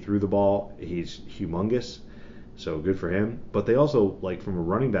ball and he threw the ball. He's humongous, so good for him. But they also, like, from a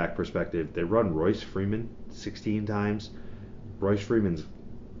running back perspective, they run Royce Freeman 16 times. Royce Freeman's,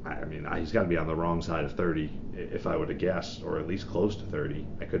 I mean, he's got to be on the wrong side of 30, if I were to guess, or at least close to 30.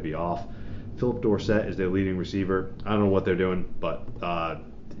 I could be off. Philip Dorsett is their leading receiver. I don't know what they're doing, but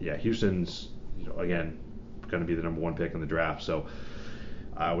yeah, Houston's, again, going to be the number 1 pick in the draft, so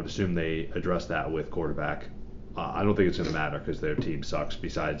I would assume they address that with quarterback. I don't think it's going to matter because their team sucks.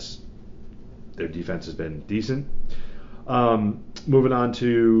 Besides, their defense has been decent. Moving on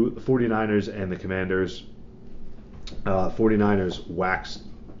to the 49ers and the Commanders. 49ers waxed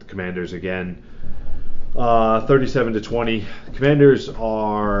the Commanders again, 37-20. Commanders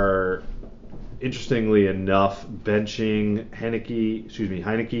are interestingly enough, benching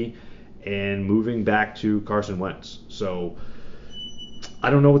Heineke, and moving back to Carson Wentz. So I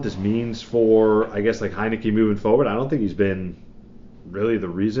don't know what this means for, I guess, like Heineke moving forward. I don't think he's been really the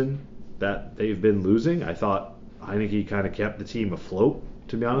reason that they've been losing. I thought Heineke kind of kept the team afloat,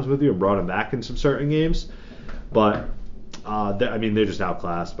 to be honest with you, and brought him back in some certain games. But they're just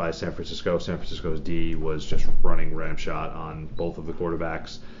outclassed by San Francisco. San Francisco's D was just running ramshot on both of the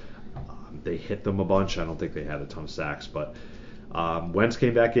quarterbacks. They hit them a bunch. I don't think they had a ton of sacks, but Wentz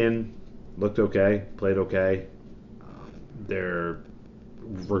came back in, looked okay, played okay.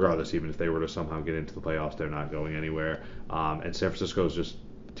 Regardless, even if they were to somehow get into the playoffs, they're not going anywhere. And San Francisco's just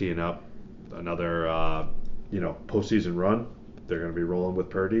teeing up another postseason run. They're going to be rolling with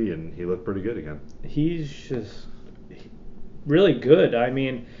Purdy, and he looked pretty good again. He's just really good. I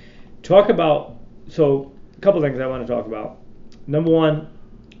mean, a couple things I want to talk about. Number one,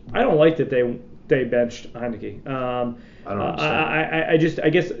 I don't like that they benched Heineke. I don't understand. I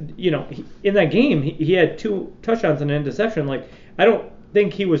guess in that game he had 2 touchdowns and an interception. Like, I don't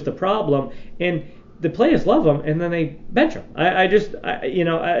think he was the problem, and the players love him, and then they bench him.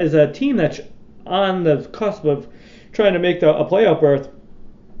 As a team that's on the cusp of trying to make a playoff berth,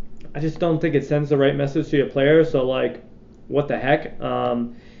 I just don't think it sends the right message to your players. So, like, what the heck?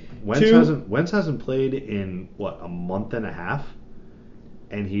 Wentz hasn't played in a month and a half,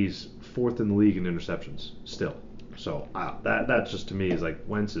 and he's 4th in the league in interceptions still. So that just to me is like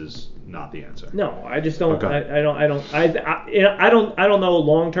Wentz is not the answer. No, I just don't. Okay. I don't know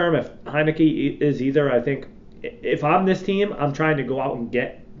long term if Heineke is either. I think if I'm this team, I'm trying to go out and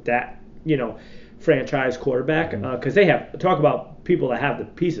get that franchise quarterback because they have talk about people that have the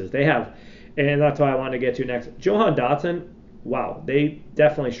pieces they have, and that's why I want to get to next. Jahan Dotson. Wow, they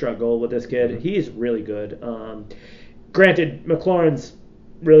definitely struggle with this kid. Mm-hmm. He's really good. Granted, McLaurin's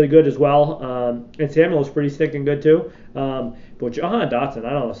really good as well, and Samuel's pretty stinking good too. But Jahan Dotson,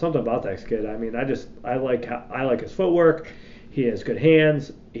 I don't know, something about that kid. I mean, I like his footwork. He has good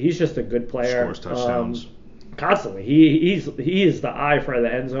hands. He's just a good player. Scores touchdowns constantly. He is the eye for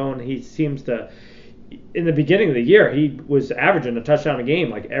the end zone. He seems to. In the beginning of the year, he was averaging a touchdown a game,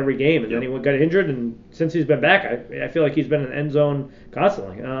 like every game, and then he got injured, and since he's been back, I feel like he's been in the end zone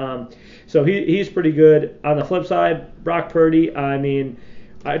constantly. So he's pretty good. On the flip side, Brock Purdy, I mean,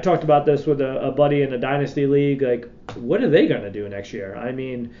 I talked about this with a buddy in a dynasty league. Like, what are they going to do next year? I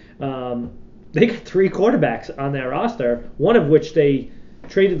mean, they got 3 quarterbacks on their roster, one of which they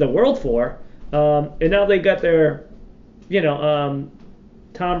traded the world for, and now they got their, Tom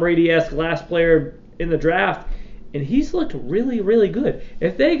Brady-esque last player in the draft, and he's looked really, really good.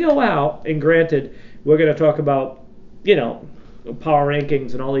 If they go out, and granted, we're going to talk about, power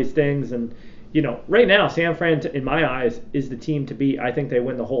rankings and all these things, and right now, San Fran, in my eyes, is the team to beat. I think they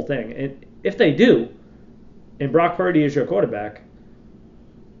win the whole thing. And if they do, and Brock Purdy is your quarterback,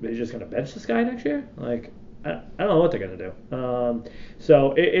 they're just going to bench this guy next year? Like, I don't know what they're going to do.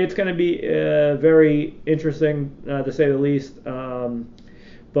 So it's going to be very interesting, to say the least.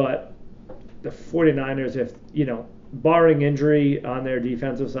 But the 49ers, if, barring injury on their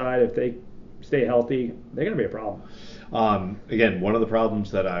defensive side, if they stay healthy, they're going to be a problem. Again, one of the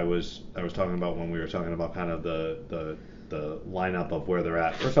problems that I was talking about when we were talking about kind of the lineup of where they're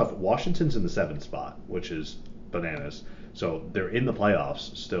at. First off, Washington's in the 7th spot, which is bananas. So they're in the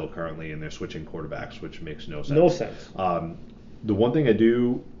playoffs still currently, and they're switching quarterbacks, which makes no sense. No sense. The one thing I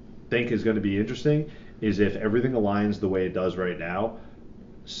do think is going to be interesting is if everything aligns the way it does right now,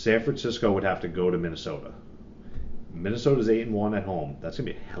 San Francisco would have to go to Minnesota. Minnesota's 8-1 at home. That's going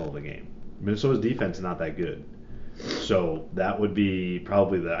to be a hell of a game. Minnesota's defense is not that good. So that would be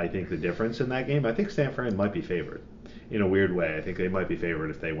probably the difference in that game. I think San Fran might be favored in a weird way. I think they might be favored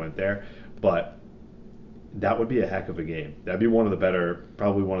if they went there, but that would be a heck of a game. That'd be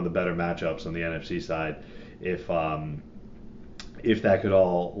probably one of the better matchups on the NFC side if that could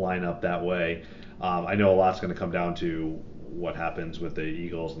all line up that way. I know a lot's going to come down to what happens with the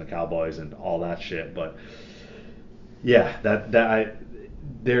Eagles and the Cowboys and all that shit, but yeah,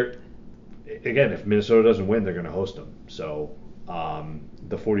 they're again, if Minnesota doesn't win, they're going to host them. So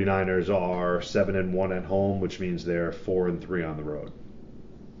the 49ers are 7-1 at home, which means they're 4-3 on the road.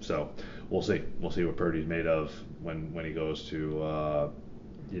 So we'll see. We'll see what Purdy's made of when he goes to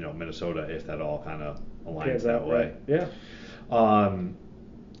Minnesota, if that all kind of aligns that way. Right. Yeah.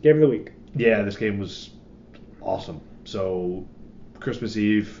 Game of the week. Yeah, this game was awesome. So Christmas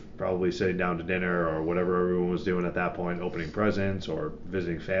Eve, probably sitting down to dinner or whatever everyone was doing at that point, opening presents or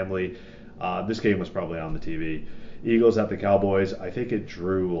visiting family. This game was probably on the TV. Eagles at the Cowboys. I think it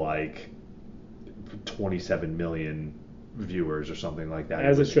drew like 27 million viewers or something like that.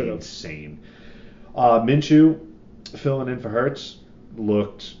 As it should have. Insane. Minshew filling in for Hurts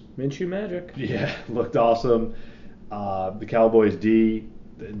looked Minshew magic. Yeah, looked awesome. The Cowboys D,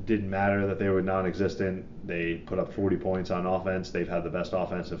 it didn't matter that they were non-existent. They put up 40 points on offense. They've had the best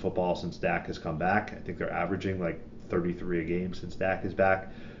offense in football since Dak has come back. I think they're averaging like 33 a game since Dak is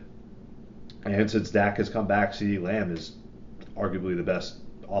back. And since Dak has come back, CeeDee Lamb is arguably the best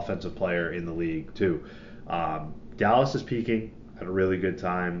offensive player in the league too. Dallas is peaking at a really good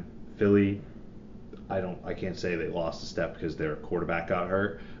time. Philly, I can't say they lost a step because their quarterback got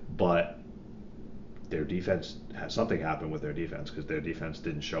hurt, but their defense had something happen with their defense because their defense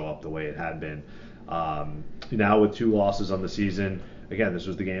didn't show up the way it had been. Now with 2 losses on the season, again, this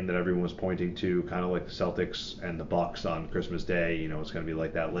was the game that everyone was pointing to, kind of like the Celtics and the Bucks on Christmas Day. It's going to be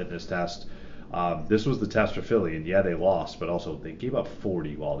like that litmus test. This was the test for Philly, and yeah, they lost, but also they gave up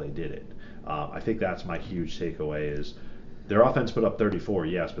 40 while they did it. I think that's my huge takeaway is their offense put up 34,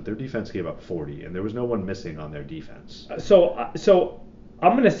 yes, but their defense gave up 40, and there was no one missing on their defense. So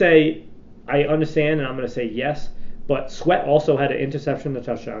I'm going to say I understand, and I'm going to say yes, but Sweat also had an interception and a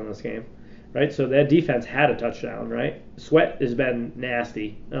touchdown in this game, right? So their defense had a touchdown, right? Sweat has been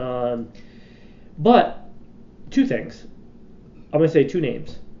nasty. But 2 things. I'm going to say 2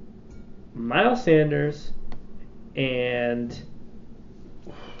 names. Miles Sanders and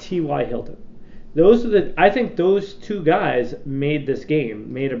T.Y. Hilton. I think those 2 guys made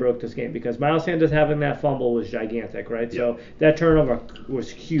or broke this game because Miles Sanders having that fumble was gigantic, right? Yeah. So that turnover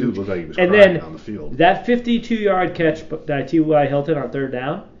was huge. Dude looked like he was and crying then on the field. That 52-yard catch by T.Y. Hilton on 3rd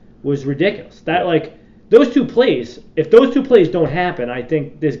down was ridiculous. Those 2 plays, if those 2 plays don't happen, I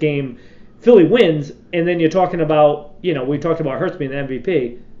think this game, Philly wins, and then you're talking about, we talked about Hurts being the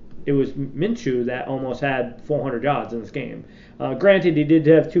MVP. It was Minshew that almost had 400 yards in this game. Granted, he did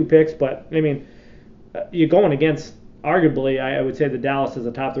have 2 picks, but, you're going against, arguably, I would say the Dallas is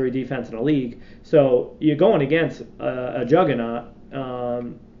a top 3 defense in the league. So you're going against a juggernaut.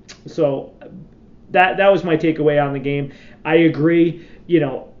 So that was my takeaway on the game. I agree,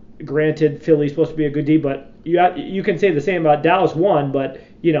 granted, Philly's supposed to be a good D, but you can say the same about Dallas won, but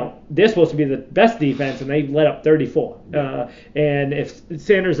they're supposed to be the best defense, and they let up 34. And if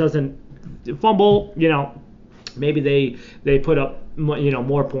Sanders doesn't fumble, maybe they put up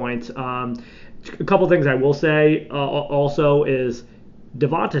more points. A couple things I will say also is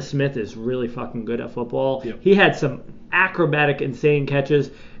Devonta Smith is really fucking good at football. Yep. He had some acrobatic, insane catches.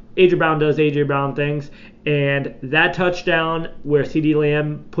 A.J. Brown does A.J. Brown things, and that touchdown where CeeDee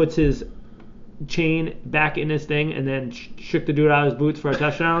Lamb puts his chain back in his thing and then shook the dude out of his boots for a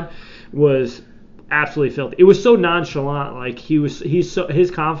touchdown was absolutely filthy. It was so nonchalant. Like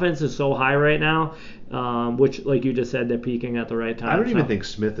his confidence is so high right now, which, like you just said, they're peaking at the right time. I don't even think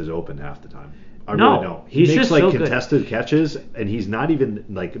Smith is open half the time. I no, really don't. He he's makes just like so contested good. catches, and he's not even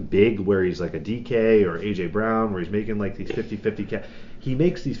like big where he's like a DK or AJ Brown where he's making like these 50-50 catches. He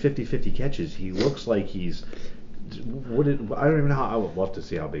makes these 50-50 catches. He looks like he's I don't even know how. I would love to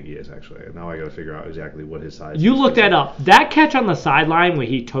see how big he is actually. Now I got to figure out exactly what his size is. You look that up. That catch on the sideline where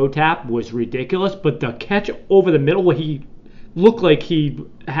he toe tapped was ridiculous, but the catch over the middle where he looked like he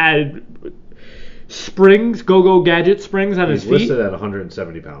had springs, go-go gadget springs on his feet. He's listed at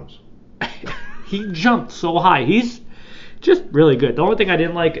 170 pounds. He jumped so high. He's just really good. The only thing I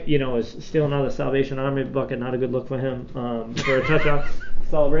didn't like, is stealing out of the Salvation Army bucket. Not a good look for him for a touchdown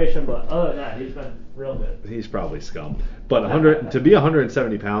celebration. But other than that, he's been real good. He's probably scum. But to be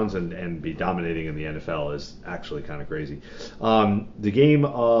 170 pounds and be dominating in the NFL is actually kind of crazy. The game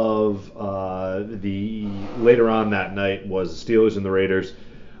of the later on that night was the Steelers and the Raiders.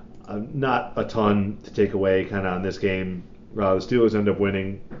 Not a ton to take away kind of on this game. The Steelers end up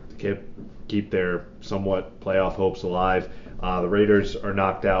winning to keep their somewhat playoff hopes alive. The Raiders are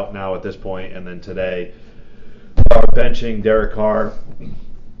knocked out now at this point, and then today are benching Derek Carr,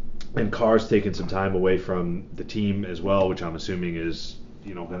 and Carr's taking some time away from the team as well, which I'm assuming is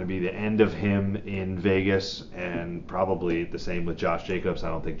going to be the end of him in Vegas, and probably the same with Josh Jacobs. I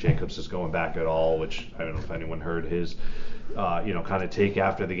don't think Jacobs is going back at all, which I don't know if anyone heard his kind of take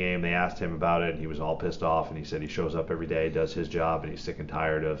after the game. They asked him about it, and he was all pissed off, and he said he shows up every day, does his job, and he's sick and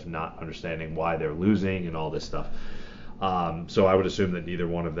tired of not understanding why they're losing and all this stuff. So I would assume that neither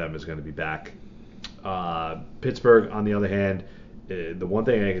one of them is going to be back. Pittsburgh, on the other hand, the one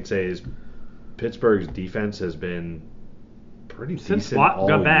thing I could say is Pittsburgh's defense has been pretty decent all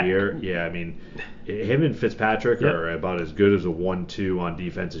year. Yeah, I mean, him and Fitzpatrick are about as good as a 1-2 on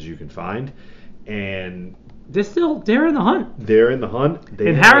defense as you can find, and they're in the hunt. They're in the hunt.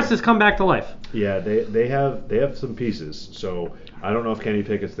 Harris has come back to life. Yeah, they have some pieces. So I don't know if Kenny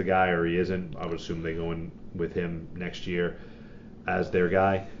Pickett's the guy or he isn't. I would assume they go in with him next year as their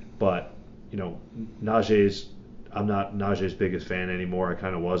guy. But Najee's. I'm not Najee's biggest fan anymore. I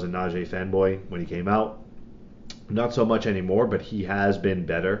kind of was a Najee fanboy when he came out. Not so much anymore, but he has been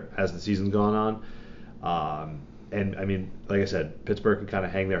better as the season's gone on. And I mean, like I said, Pittsburgh can kind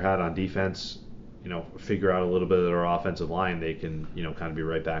of hang their hat on defense. Figure out a little bit of their offensive line. They can, kind of be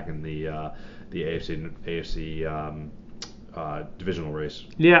right back in the AFC divisional race.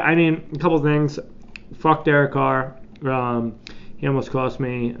 Yeah, I mean, a couple things. Fuck Derek Carr. He almost cost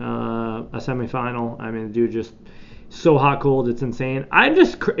me a semifinal. I mean, the dude just so hot cold, it's insane.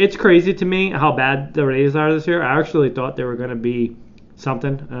 It's crazy to me how bad the Rays are this year. I actually thought they were going to be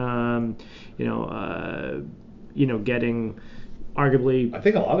something. Getting arguably, I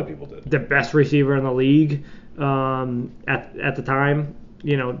think a lot of people did, the best receiver in the league at the time.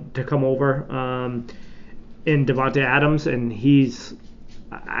 To come over in Devontae Adams, and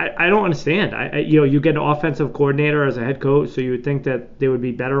I don't understand. You get an offensive coordinator as a head coach, so you would think that they would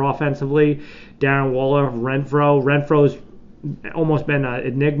be better offensively. Darren Waller, Renfro's almost been an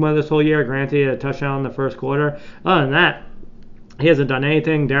enigma this whole year. Granted, he had a touchdown in the first quarter. Other than that, he hasn't done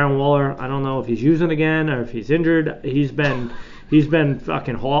anything. Darren Waller, I don't know if he's using again or if he's injured. He's been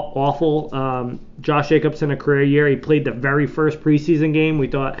fucking awful. Josh Jacobs in a career year. He played the very first preseason game. We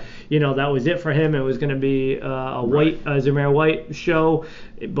thought, that was it for him. It was going to be a Zamir White show,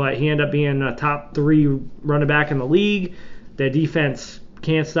 but he ended up being a top 3 running back in the league. Their defense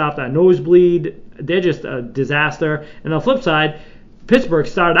can't stop that nosebleed. They're just a disaster. And on the flip side, Pittsburgh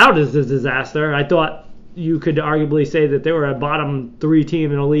started out as a disaster. I thought you could arguably say that they were a bottom 3 team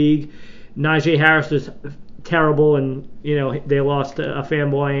in the league. Najee Harris was terrible, and they lost a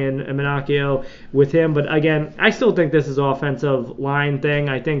fanboy in Minacchio with him. But again, I still think this is an offensive line thing.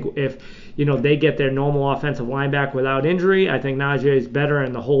 I think if they get their normal offensive line back without injury, I think Najee is better,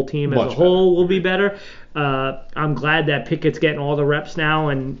 and the whole team as a whole will be better. I'm glad that Pickett's getting all the reps now,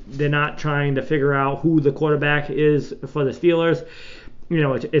 and they're not trying to figure out who the quarterback is for the Steelers.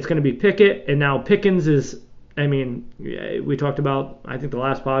 It's going to be Pickett, and now Pickens is. I mean, we talked about, I think the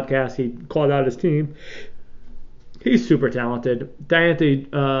last podcast, he called out his team. He's super talented.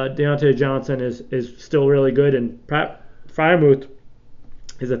 Deontay Johnson is still really good, and Pat Freiermuth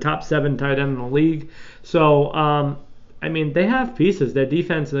is a top 7 tight end in the league. So, I mean, they have pieces. Their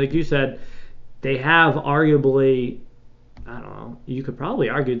defense, like you said, they have arguably, I don't know, you could probably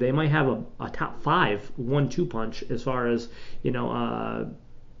argue they might have a top 5 1-2 punch as far as,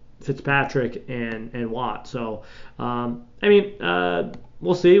 Fitzpatrick and Watt. So, I mean,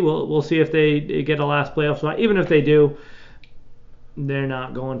 we'll see. We'll see if they get a last playoff spot. Even if they do, they're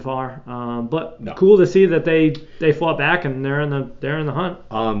not going far. But no. Cool to see that they fought back and they're in the hunt.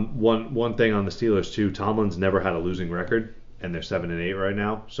 One thing on the Steelers too. Tomlin's never had a losing record, and they're 7-8 right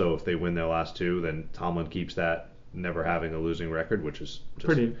now. So if they win their last 2, then Tomlin keeps that never having a losing record, which is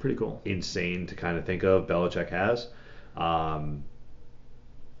just pretty cool. Insane to kind of think of. Belichick has.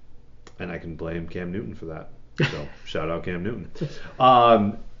 And I can blame Cam Newton for that. So shout out Cam Newton.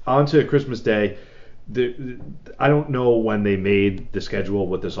 On to Christmas Day. I don't know when they made the schedule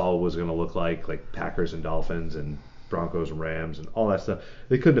what this all was going to look like Packers and Dolphins and Broncos and Rams and all that stuff.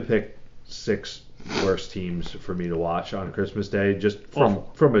 They couldn't have picked 6 worst teams for me to watch on Christmas Day, just from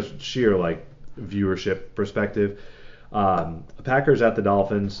a sheer viewership perspective. Packers at the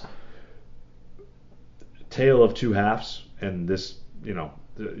Dolphins. Tale of 2 halves, and this,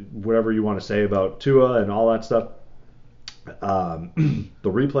 whatever you want to say about Tua and all that stuff, the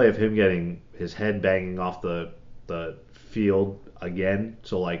replay of him getting his head banging off the field again.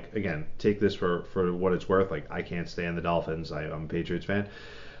 So again, take this for what it's worth. I can't stand the Dolphins. I'm a Patriots fan.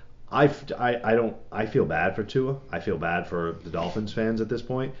 I feel bad for Tua. I feel bad for the Dolphins fans at this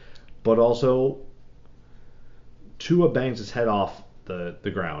point. But also, Tua bangs his head off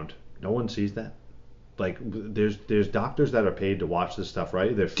the ground. No one sees that. There's doctors that are paid to watch this stuff,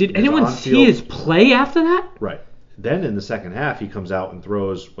 right? Did anyone see his play after that? Right. Then in the second half, he comes out and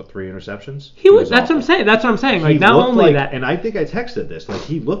throws 3 interceptions. That's what I'm saying. That's what I'm saying. Not only that, and I think I texted this.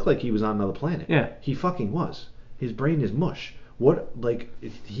 He looked like he was on another planet. Yeah. He fucking was. His brain is mush.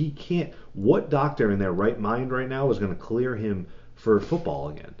 He can't. What doctor in their right mind right now is going to clear him for football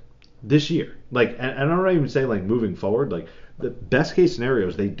again this year? And I'm not even saying moving forward. The best case scenario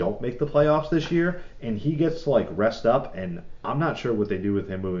is they don't make the playoffs this year, and he gets to rest up. And I'm not sure what they do with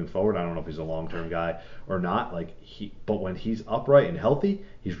him moving forward. I don't know if he's a long-term guy or not. But when he's upright and healthy,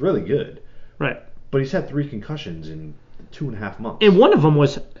 he's really good. Right. But he's had 3 concussions in 2.5 months. And one of them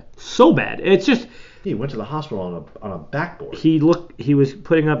was so bad. It's just he went to the hospital on a backboard. He was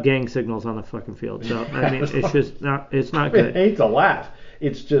putting up gang signals on the fucking field. So I mean, it's just not. It's not good. I hate to laugh.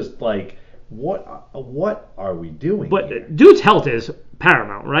 It's just what are we doing? But here? dude's health is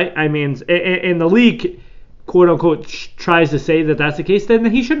paramount, right? I mean, in the league, quote unquote, tries to say that that's the case, then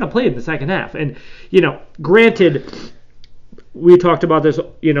he shouldn't have played in the second half. And granted, we talked about this,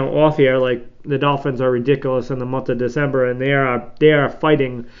 off air. Like the Dolphins are ridiculous in the month of December, and they are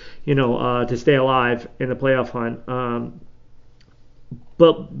fighting, to stay alive in the playoff hunt.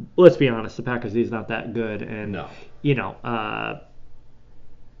 But let's be honest, the Packers, he's not that good, and No.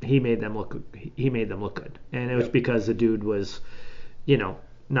 He made them look good, and it was because the dude was,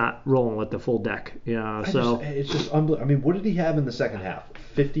 not rolling with the full deck. It's just unbelievable. I mean, what did he have in the second half?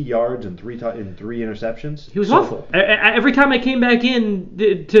 50 yards and three interceptions. He was awful. Every time I came back in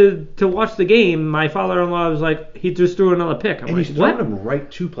to watch the game, my father-in-law was like, he just threw another pick. He's throwing him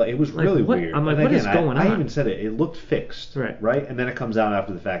right to play. It was really weird. I'm like, what is going on? I even said it. It looked fixed, right? And then it comes out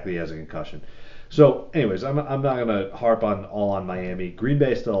after the fact that he has a concussion. So, anyways, I'm not gonna harp on Miami. Green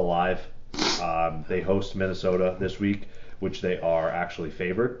Bay is still alive. They host Minnesota this week, which they are actually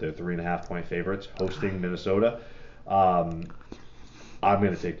favored. They're 3.5-point favorites hosting Minnesota. I'm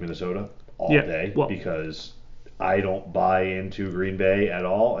going to take Minnesota all day because I don't buy into Green Bay at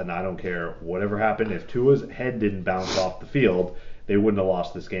all, and I don't care whatever happened. If Tua's head didn't bounce off the field, they wouldn't have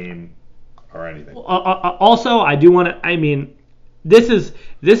lost this game or anything. Also, I do want to. I mean, this is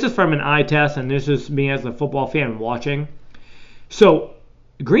from an eye test, and this is me as a football fan watching. So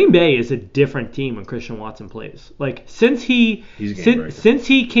Green Bay is a different team when Christian Watson plays. Like since he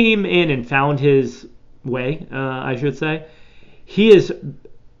came in and found his way, I should say, he has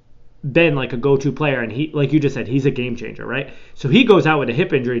been like a go-to player, and he, like you just said, he's a game changer, right? So he goes out with a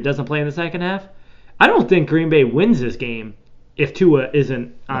hip injury, doesn't play in the second half. I don't think Green Bay wins this game if Tua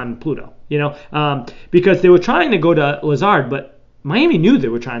isn't on Pluto, because they were trying to go to Lazard, but Miami knew they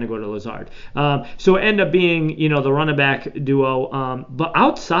were trying to go to Lazard. So it ended up being, the running back duo. But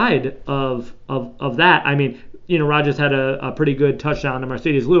outside of that, I mean, Rodgers had a pretty good touchdown to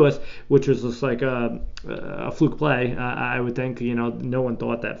Mercedes Lewis, which was just like a fluke play, I would think. No one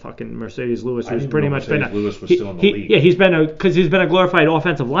thought that fucking Mercedes Lewis was pretty much been Lewis was still in the league. Yeah, he's been a glorified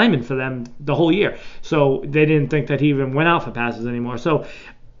offensive lineman for them the whole year. So they didn't think that he even went out for passes anymore. So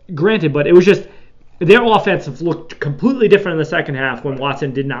granted, but it was just their offense looked completely different in the second half when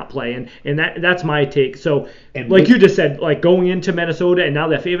Watson did not play, and that's my take. So, you just said, like going into Minnesota and now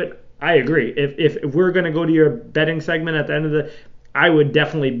their favorite, I agree. If we're gonna go to your betting segment at the end of I would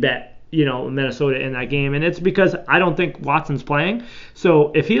definitely bet Minnesota in that game, and it's because I don't think Watson's playing.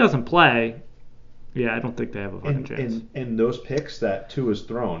 So if he doesn't play, I don't think they have a fucking chance. And those picks that Tua's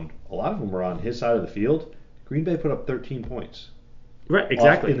thrown, a lot of them were on his side of the field. Green Bay put up 13 points. Right,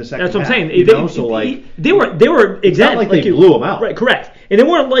 exactly. In the second That's what I'm saying. They were exactly it's not like they blew them out. Right, correct. And it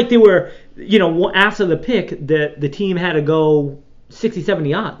weren't like they were, after the pick, the team had to go 60, 70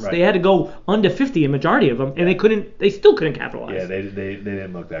 yards. Right. They had to go under 50 a majority of them, and they still couldn't capitalize. Yeah, they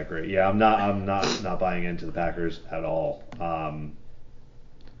didn't look that great. Yeah, I'm not buying into the Packers at all. I'm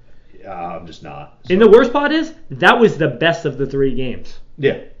just not. So. And the worst part is that was the best of the 3 games.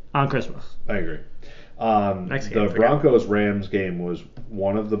 Yeah. On Christmas. I agree. The Broncos-Rams game was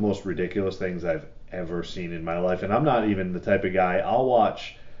one of the most ridiculous things I've ever seen in my life, and I'm not even the type of guy. I'll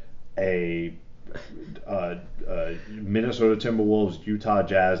watch a Minnesota Timberwolves Utah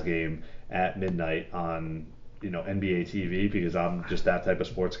Jazz game at midnight on NBA TV because I'm just that type of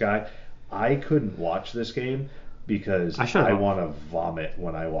sports guy. I couldn't watch this game because I want to vomit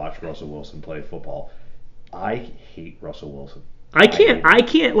when I watch Russell Wilson play football. I hate Russell Wilson. I can't,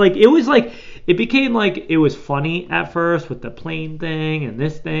 it became like it was funny at first with the plane thing and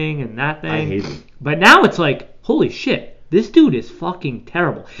this thing and that thing. I hate him. But now it's like, holy shit, this dude is fucking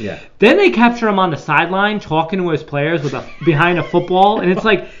terrible. Yeah. Then they capture him on the sideline talking to his players behind a football, and it's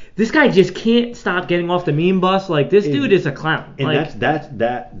like, this guy just can't stop getting off the meme bus. Like, this dude is a clown. And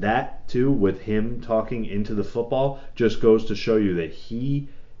that too, with him talking into the football, just goes to show you that he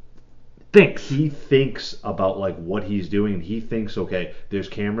thinks about like what he's doing, and he thinks, okay, there's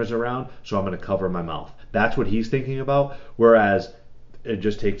cameras around, so I'm going to cover my mouth. That's what he's thinking about. Whereas,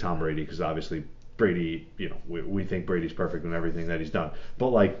 just take Tom Brady, because obviously Brady, we think Brady's perfect in everything that he's done. But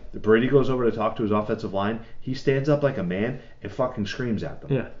like Brady goes over to talk to his offensive line, he stands up like a man and fucking screams at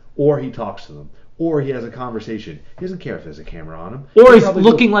them. Yeah. Or he talks to them. Or he has a conversation. He doesn't care if there's a camera on him. Or he's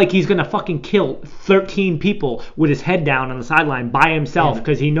looking like he's going to fucking kill 13 people with his head down on the sideline by himself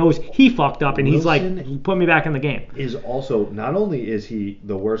because he knows he fucked up, and he's like, put me back in the game. Is also, not only is he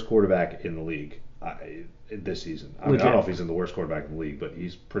the worst quarterback in the league this season. I don't know if he's in the worst quarterback in the league, but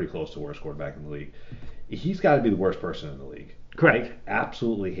he's pretty close to worst quarterback in the league. He's got to be the worst person in the league. Correct. I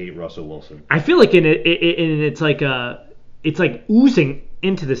absolutely hate Russell Wilson. I feel like it's like it's like oozing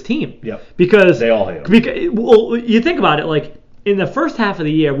into this team. Yep. Because they all hate him. Because, well, you think about it, like in the first half of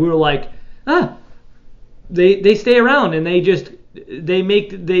the year, we were like, they stay around and they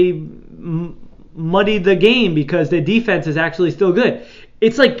muddy the game because the defense is actually still good.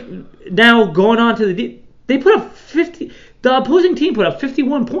 It's like now going on to they put up 50. The opposing team put up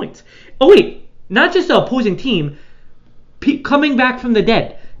 51 points. Oh wait, not just the opposing team, coming back from the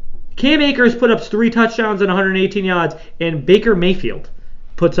dead. Cam Akers put up 3 touchdowns and 118 yards, and Baker Mayfield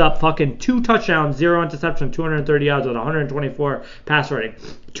puts up fucking 2 touchdowns, 0 interception, 230 yards with 124 pass rating.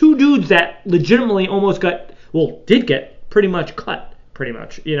 2 dudes that legitimately almost did get pretty much cut. Pretty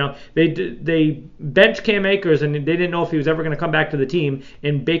much, they benched Cam Akers and they didn't know if he was ever going to come back to the team,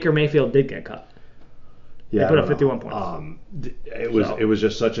 and Baker Mayfield did get cut. Yeah, they put up 51 points. It was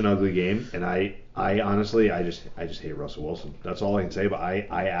just such an ugly game, and I honestly I just hate Russell Wilson. That's all I can say. But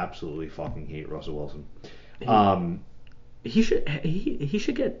I absolutely fucking hate Russell Wilson. He should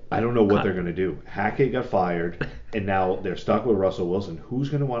get. I don't know what cut. they're gonna do. Hackett got fired, and now they're stuck with Russell Wilson. Who's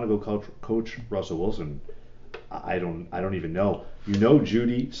gonna want to go coach Russell Wilson? I don't even know.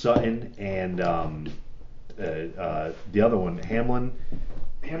 Judy, Sutton, and the other one, Hamlin.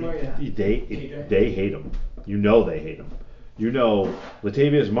 Yeah. They hate him. They hate him.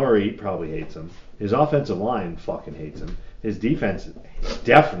 Latavius Murray probably hates him. His offensive line fucking hates him. His defense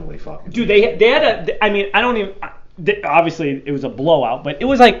definitely fucking. Dude, they had a. I mean, I don't even. Obviously, it was a blowout, but it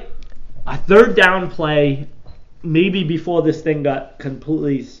was like a third down play, maybe before this thing got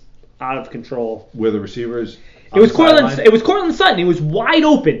completely out of control. Where the receivers. It was Cortland Sutton. He was wide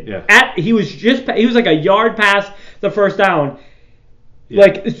open. Yeah. He was like a yard past the first down. Yeah.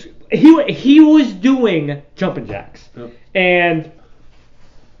 Like he was doing jumping jacks. Yep. And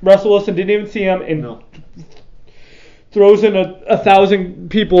Russell Wilson didn't even see him and throws in 1,000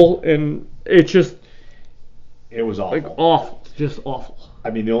 people, and it was awful. Like awful. Just awful.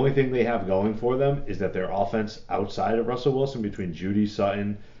 I mean, the only thing they have going for them is that their offense outside of Russell Wilson, between Judy,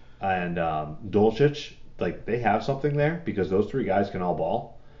 Sutton, and Dolchich, like they have something there because those 3 guys can all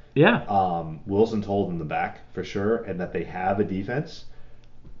ball. Yeah. Wilson's holding them back for sure, and that they have a defense.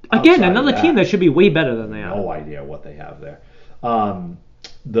 Again, another team that should be way better than they are. No idea what they have there.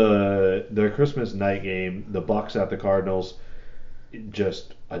 The Christmas night game, the Bucks at the Cardinals,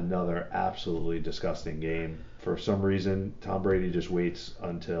 just another absolutely disgusting game. For some reason, Tom Brady just waits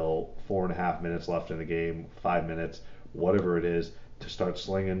until 4.5 minutes left in the game, 5 minutes, whatever it is, to start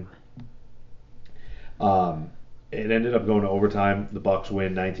slinging. It ended up going to overtime. The Bucks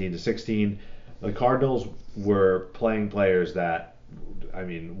win 19-16. The Cardinals were playing players that, I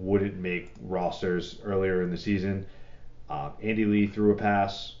mean, wouldn't make rosters earlier in the season. Andy Lee threw a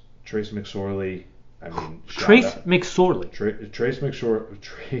pass. Trace McSorley. Trace McSorley.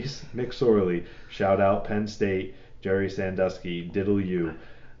 Shout out Penn State. Jerry Sandusky. Diddle you.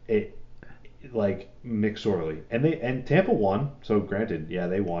 McSorley. And Tampa won. So granted, yeah,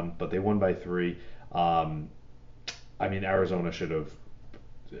 they won, but they won by 3. Arizona should have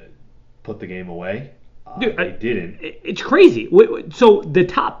put the game away. Dude, they didn't. It's crazy. So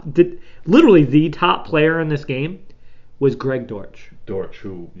literally the top player in this game was Greg Dortch. Dortch,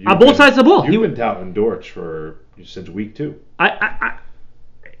 who on both sides of the ball. You've been touting Dortch since week 2.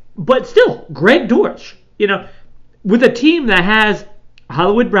 But still, Greg Dortch. With a team that has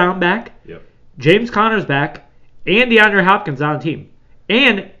Hollywood Brown back, yep. James Conner's back, and DeAndre Hopkins on the team.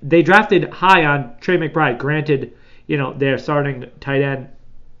 And they drafted high on Trey McBride. Granted, their starting tight end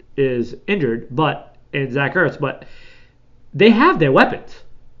is injured, and Zach Ertz, but they have their weapons.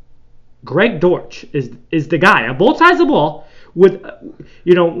 Greg Dortch is the guy on both sides of the ball. With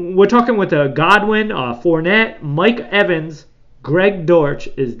we're talking with a Godwin, Fournette, Mike Evans. Greg Dortch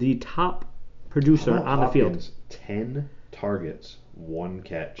is the top producer on the field. 10 targets, 1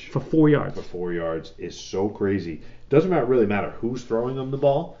 catch for 4 yards. For 4 yards is so crazy. Doesn't really matter who's throwing them the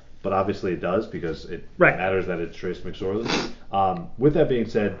ball, but obviously it does because it matters that it's Trace McSorley. With that being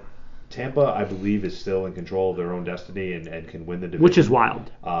said, Tampa, I believe, is still in control of their own destiny and can win the division. Which is wild.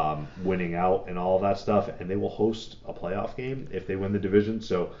 Winning out and all of that stuff. And they will host a playoff game if they win the division.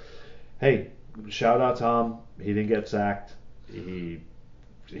 So, hey, shout out Tom. He didn't get sacked. He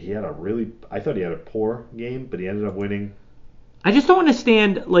had I thought he had a poor game, but he ended up winning. I just don't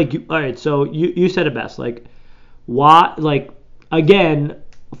understand, all right, so you said it best. Why, again,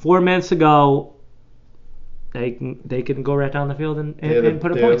 4 minutes ago, they can go right down the field and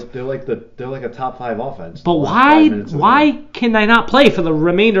put up points. They're like a top 5 offense. But why can they not play for the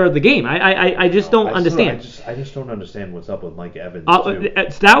remainder of the game? I just don't understand. I just don't understand what's up with Mike Evans too.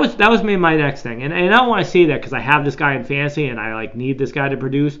 That was maybe my next thing, and I don't want to say that because I have this guy in fantasy and I need this guy to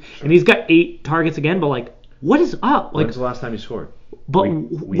produce, and he's got 8 targets again, but what is up? Like, when's the last time he scored? but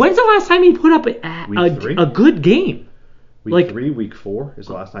when's the last time he put up a good game? Week 3, week 4 is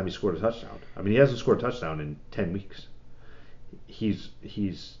the last time he scored a touchdown. I mean, he hasn't scored a touchdown in 10 weeks. He's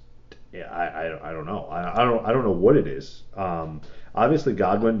I don't know. I don't know what it is. Obviously,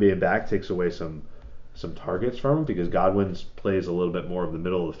 Godwin being back takes away some targets from him because Godwin plays a little bit more of the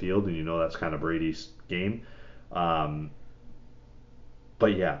middle of the field, and that's kind of Brady's game.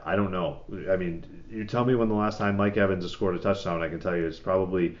 But yeah, I don't know. I mean, you tell me when the last time Mike Evans has scored a touchdown, I can tell you it's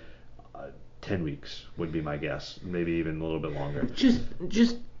probably 10 weeks would be my guess, maybe even a little bit longer.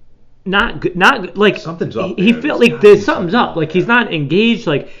 Just not good. Not good. Like something's up. He feels like there's something's up. Like he's not engaged.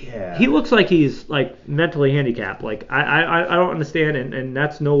 Like he looks like he's like mentally handicapped. Like I don't understand, and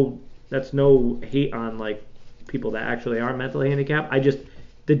that's no hate on like people that actually are mentally handicapped.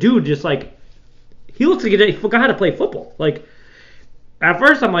 The dude just like he looks like he forgot how to play football. Like at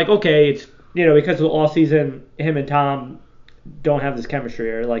first I'm like, okay, it's because of the off season, him and Tom don't have this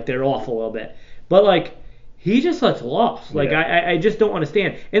chemistry, or like they're off a little bit. But like he just lets lost. Like I just don't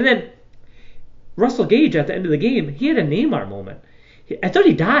understand. And then Russell Gage at the end of the game, he had a Neymar moment. I thought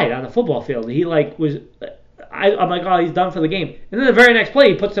he died on the football field. He like was. I'm like, oh, he's done for the game. And then the very next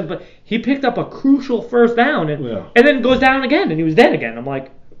play, he picked up a crucial first down, and then goes down again, and he was dead again. I'm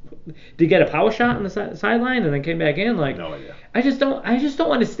like, did he get a power shot on the sideline and then came back in? Like, no idea. I just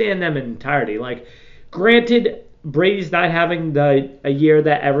don't understand them in entirety. Like, granted, Brady's not having a year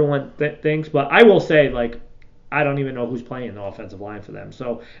that everyone thinks, but I will say, like, I don't even know who's playing the offensive line for them.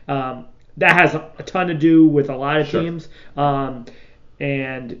 So that has a ton to do with a lot of teams.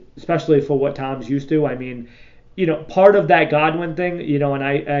 And especially for what Tom's used to. I mean, part of that Godwin thing, and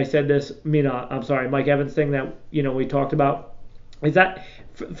I said this, Mike Evans thing that, we talked about, is that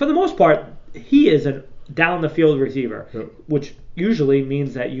for the most part, he is a down the field receiver, which usually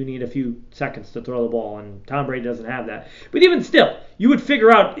means that you need a few seconds to throw the ball, and Tom Brady doesn't have that. But even still, you would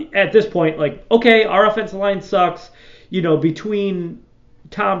figure out at this point, like, okay, our offensive line sucks, between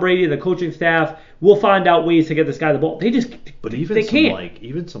Tom Brady and the coaching staff, we'll find out ways to get this guy the ball. They can't.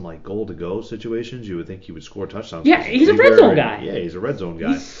 Even some goal to go situations, you would think he would score touchdowns. Yeah, he's a red zone guy. Yeah, he's a red zone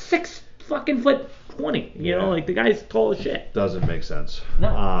guy. He's 6'20". Like the guy's tall as shit. Doesn't make sense. No,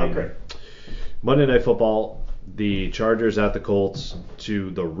 I agree. Monday Night Football, the Chargers at the Colts,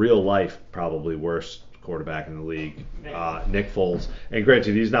 to the real life probably worst quarterback in the league, Nick Foles. And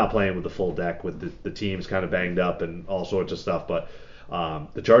granted, he's not playing with the full deck, with the team's kind of banged up and all sorts of stuff, but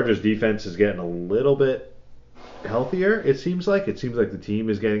the Chargers defense is getting a little bit healthier, it seems like. It seems like the team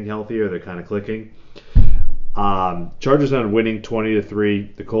is getting healthier. They're kind of clicking. Chargers ended up winning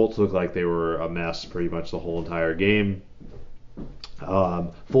 20-3. The Colts looked like they were a mess pretty much the whole entire game.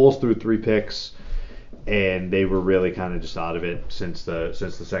 Foles threw 3 picks, and they were really kind of just out of it since the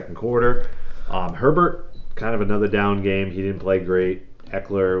second quarter. Herbert, kind of another down game. He didn't play great.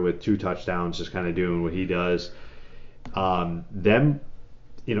 Eckler with 2 touchdowns, just kind of doing what he does. Getting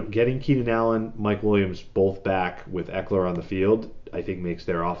Keenan Allen, Mike Williams both back with Eckler on the field, I think makes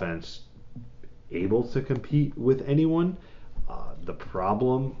their offense able to compete with anyone. The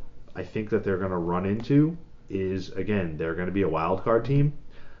problem I think that they're going to run into is, again, they're going to be a wild card team.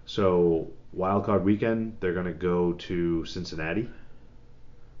 So wild card weekend, they're going to go to Cincinnati.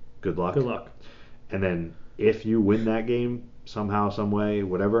 Good luck. And then if you win that game somehow, some way,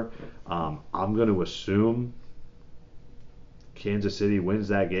 whatever, I'm going to assume Kansas City wins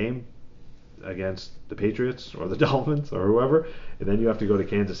that game against the Patriots or the Dolphins or whoever, and then you have to go to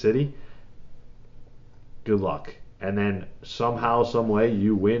Kansas City. Good luck. And then somehow, some way,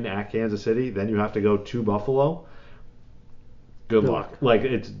 you win at Kansas City, then you have to go to Buffalo. Good luck. Like,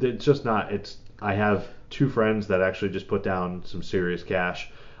 it's just not. I have 2 friends that actually just put down some serious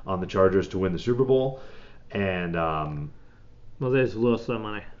cash on the Chargers to win the Super Bowl, and well, there's a little some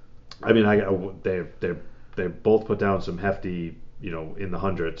money. I mean, they both put down some hefty, in the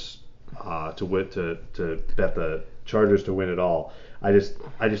hundreds, to bet the Chargers to win it all. I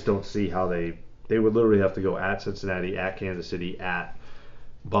just don't see how they would literally have to go at Cincinnati, at Kansas City, at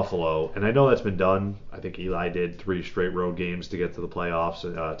Buffalo, and I know that's been done. I think Eli did 3 straight road games to get to the playoffs,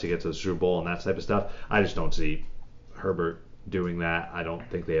 to get to the Super Bowl and that type of stuff. I just don't see Herbert doing that. I don't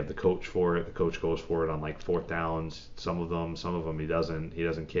think they have the coach for it. The coach goes for it on 4th downs. Some of them he doesn't. He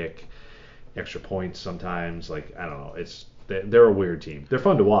doesn't kick extra points sometimes. I don't know. They're a weird team. They're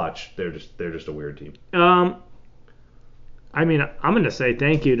fun to watch. They're just a weird team. I mean, I'm going to say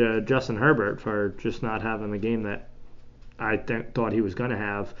thank you to Justin Herbert for just not having the game that I thought he was going to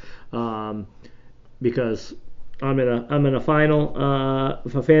have, because I'm in a final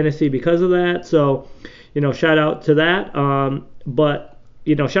for fantasy because of that. So, shout out to that. But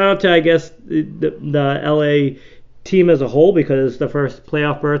shout out to, I guess, the LA team as a whole, because it's the first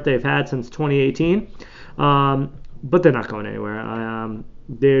playoff berth they've had since 2018. But they're not going anywhere.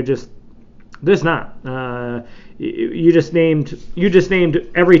 They're just not. You just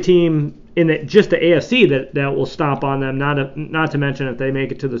named every team in just the AFC that will stomp on them. Not to mention, if they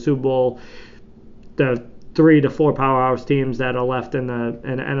make it to the Super Bowl, the 3 to 4 powerhouse teams that are left in the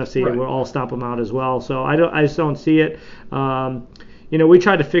NFC will all stomp them out as well. So I just don't see it. We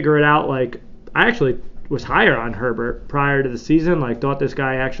tried to figure it out. Like, I actually was higher on Herbert prior to the season. Like, thought this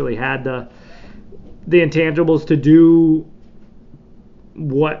guy actually had the intangibles to do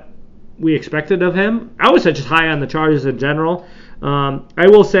what we expected of him. I was just high on the Chargers in general. I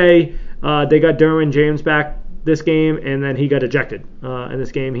will say they got Derwin James back this game, and then he got ejected in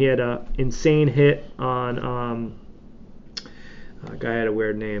this game. He had an insane hit on a guy had a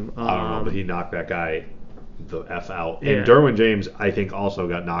weird name. I don't know, but he knocked that guy the F out. Yeah. And Derwin James, I think, also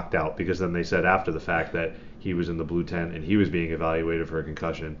got knocked out, because then they said after the fact that he was in the blue tent and he was being evaluated for a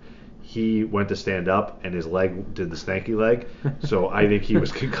concussion. He went to stand up and his leg did the stanky leg, so I think he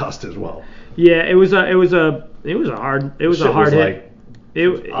was concussed as well. Yeah, it was a hard hit. It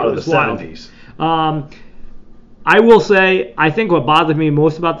was the wild. 70s. I will say, I think what bothered me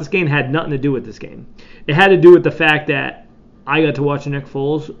most about this game had nothing to do with this game. It had to do with the fact that I got to watch Nick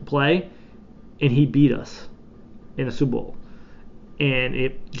Foles play, and he beat us in a Super Bowl. And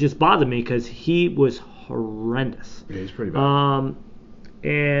it just bothered me because he was horrendous. Yeah, he's pretty bad.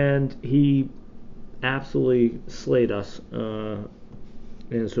 And he absolutely slayed us in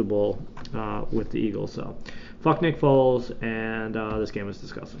the Super Bowl with the Eagles. So, fuck Nick Foles, and this game was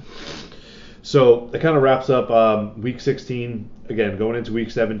disgusting. So that kind of wraps up Week 16. Again, going into Week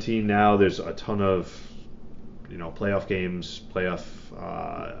 17 now, there's a ton of playoff games,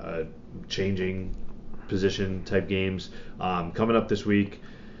 changing position type games coming up this week.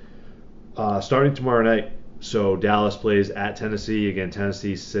 Starting tomorrow night. So Dallas plays at Tennessee. Again,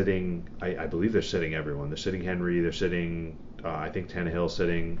 Tennessee's sitting, I believe they're sitting everyone. They're sitting Henry. They're sitting, I think Tannehill's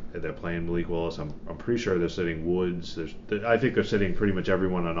sitting. They're playing Malik Willis. I'm pretty sure they're sitting Woods. I think they're sitting pretty much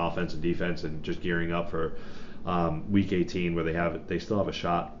everyone on offense and defense, and just gearing up for Week 18, where they still have a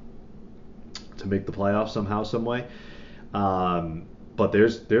shot to make the playoffs somehow, some way. But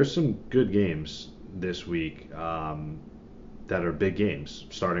there's some good games this week. That are big games,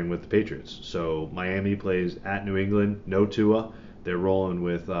 starting with the Patriots. So Miami plays at New England, no Tua. They're rolling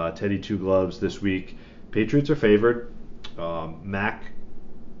with Teddy Two Gloves this week. Patriots are favored. Mac,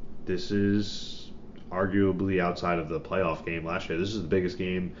 this is arguably, outside of the playoff game last year, this is the biggest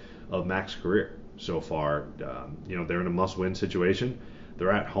game of Mac's career so far. They're in a must-win situation.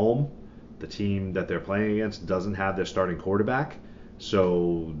 They're at home. The team that they're playing against doesn't have their starting quarterback.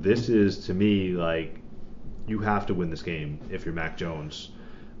 So this is, to me, like, you have to win this game if you're Mac Jones,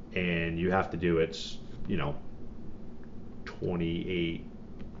 and you have to do it, 28,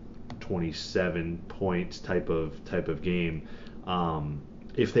 27 points type of game.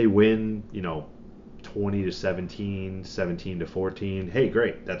 If they win, 20 to 17, 17 to 14, hey,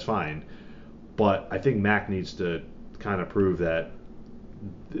 great, that's fine. But I think Mac needs to kind of prove that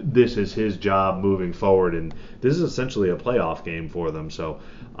this is his job moving forward, and this is essentially a playoff game for them. So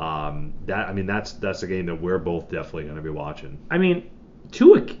that's a game that we're both definitely going to be watching. I mean,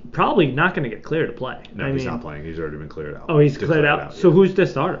 Tua probably not going to get cleared to play. No, he's not playing. He's already been cleared out. Oh, he's cleared out. So who's the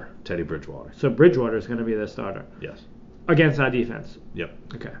starter? Teddy Bridgewater. So Bridgewater is going to be the starter. Yes. Against our defense. Yep.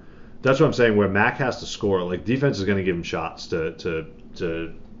 Okay. That's what I'm saying. Where Mac has to score, like, defense is going to give him shots to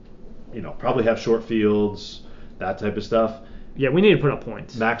probably have short fields, that type of stuff. Yeah, we need to put up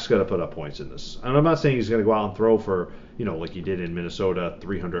points. Mac's got to put up points in this. And I'm not saying he's going to go out and throw for, like he did in Minnesota,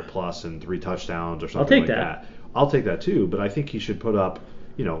 300 plus and 3 touchdowns or something that. I'll take that too, but I think he should put up,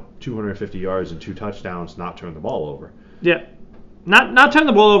 250 yards and 2 touchdowns, not turn the ball over. Yeah. Not turn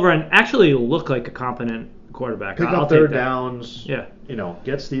the ball over and actually look like a competent quarterback. Pick I'll up third downs. Yeah.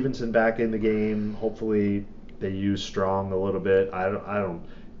 Get Stevenson back in the game. Hopefully they use Strong a little bit. I don't.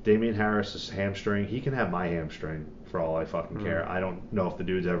 Damian Harris is hamstring. He can have my hamstring for all I fucking care. I don't know if the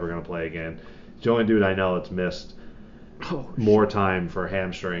dude's ever going to play again. It's the only dude I know that's missed more time for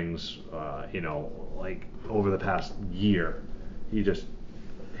hamstrings, like over the past year. He just,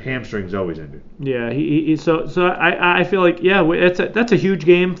 hamstrings always injured. Yeah, so I feel like, that's a huge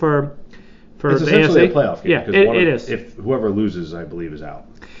game for it's the essentially AFC. A playoff game. Yeah, it is. If whoever loses, I believe, is out.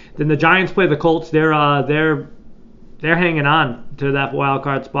 Then the Giants play the Colts. They're hanging on to that wild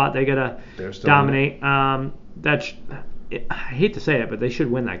card spot. They gotta dominate. I hate to say it, but they should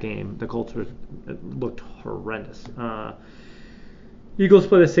win that game. The Colts looked horrendous. Eagles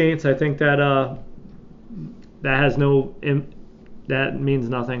play the Saints. I think that has no that means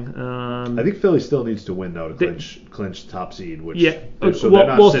nothing. I think Philly still needs to win, though, to clinch top seed, which yeah. so they're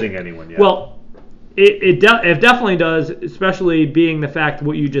not sitting anyone yet. Well, it definitely does, especially being the fact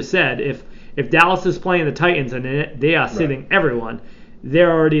what you just said. If Dallas is playing the Titans and they are sitting everyone,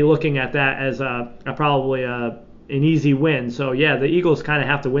 they're already looking at that as probably an easy win. So, yeah, the Eagles kind of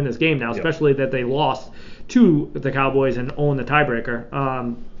have to win this game now, especially that they lost to the Cowboys and own the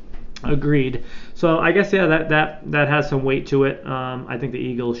tiebreaker. Agreed. So I guess that has some weight to it. I think the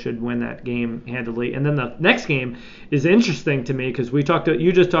Eagles should win that game handily. And then the next game is interesting to me because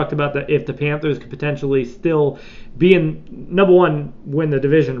you just talked about if the Panthers could potentially still be in number one, win the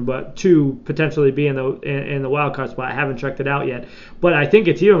division, but two, potentially be in the wild card spot. I haven't checked it out yet, but I think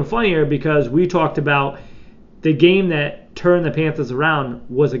it's even funnier because we talked about the game that turned the Panthers around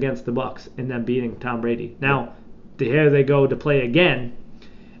was against the Bucs and them beating Tom Brady. Now here they go to play again.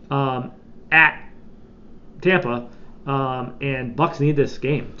 At Tampa, and Bucs need this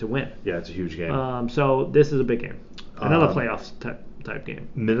game to win. Yeah, it's a huge game. So this is a big game, another playoffs type game.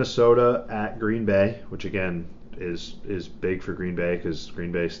 Minnesota at Green Bay, which again is big for Green Bay because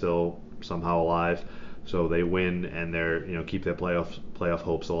Green Bay is still somehow alive. So they win and they're keep their playoff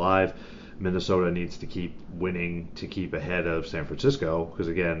hopes alive. Minnesota needs to keep winning to keep ahead of San Francisco because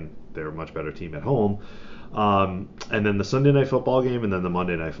again they're a much better team at home. And then the Sunday night football game and then the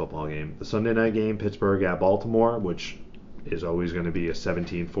Monday night football game. The Sunday night game, Pittsburgh at Baltimore, which is always going to be a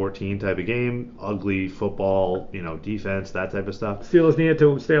 17-14 type of game. Ugly football, defense, that type of stuff. Steelers need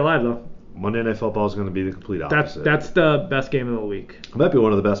to stay alive, though. Monday night football is going to be the complete opposite. That's the best game of the week. It might be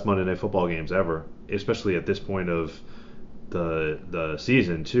one of the best Monday night football games ever, especially at this point of the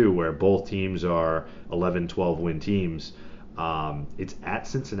season, too, where both teams are 11-12 win teams. It's at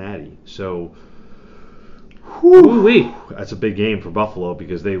Cincinnati, so... That's a big game for Buffalo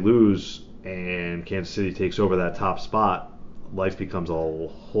because they lose and Kansas City takes over that top spot. Life becomes a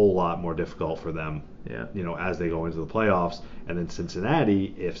whole lot more difficult for them, as they go into the playoffs. And then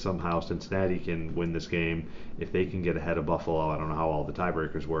Cincinnati, if somehow Cincinnati can win this game, if they can get ahead of Buffalo, I don't know how all the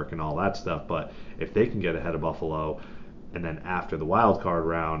tiebreakers work and all that stuff, but if they can get ahead of Buffalo, and then after the wild card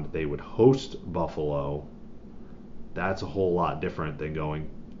round, they would host Buffalo, that's a whole lot different than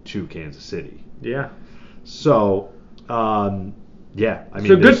going to Kansas City. Yeah. So, I mean,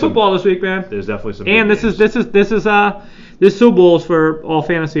 so good football this week, man. There's definitely some. And this Super Bowl is for all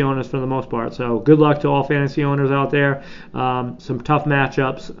fantasy owners for the most part. So good luck to all fantasy owners out there. Some tough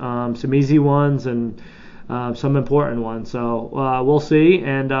matchups, some easy ones, and some important ones. So we'll see.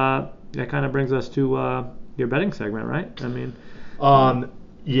 And that kind of brings us to your betting segment, right? I mean.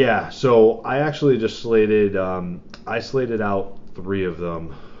 Yeah. So I actually just slated. I slated out 3 of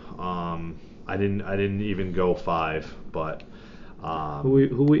them. I didn't even go 5, but who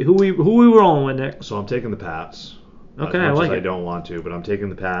we rolling with, Nick? So I'm taking the Pats. Okay, as much I like as it. I don't want to, but I'm taking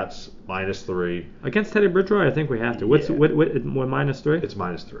the Pats -3 against Teddy Bridgewater. I think we have to. What's what -3? It's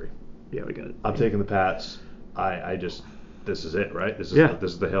 -3. Yeah, we got it. I'm taking the Pats. I just this is it, right? This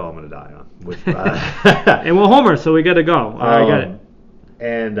is the hill I'm going to die on. Which, and we're homers, so we got to go. All right, got it.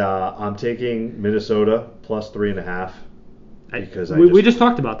 And I'm taking Minnesota +3.5. Because we just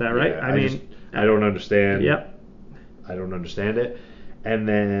talked about that, right? Yeah, I don't understand. Yep. I don't understand it. And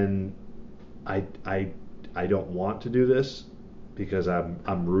then I don't want to do this because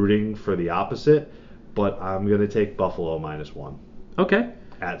I'm rooting for the opposite, but I'm gonna take Buffalo -1. Okay.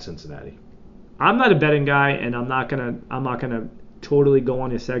 At Cincinnati. I'm not a betting guy, and I'm not gonna totally go on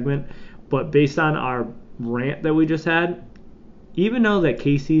his segment, but based on our rant that we just had, even though that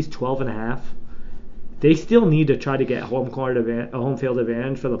KC's 12.5. They still need to try to get home field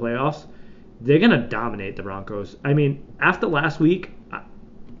advantage for the playoffs. They're going to dominate the Broncos. I mean, after last week,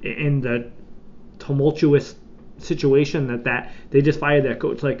 in the tumultuous situation that they just fired their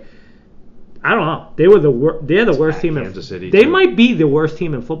coach, like, I don't know. They're the worst team in Kansas City. They might be the worst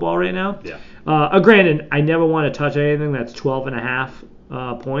team in football right now. Yeah. Granted, I never want to touch anything that's 12.5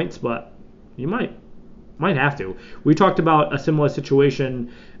 points, but you might have to. We talked about a similar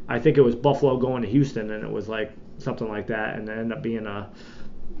situation. I think it was Buffalo going to Houston, and it was like something like that, and it ended up being I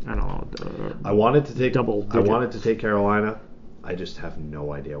wanted to take double. I wanted to take Carolina. I just have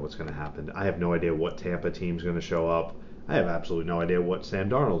no idea what's going to happen. I have no idea what Tampa team's going to show up. I have absolutely no idea what Sam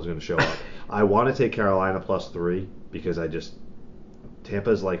Darnold's going to show up. I want to take Carolina +3 because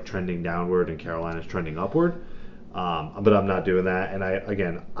Tampa's like trending downward and Carolina's trending upward. But I'm not doing that.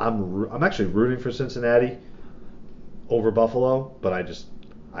 And I'm actually rooting for Cincinnati over Buffalo, but I just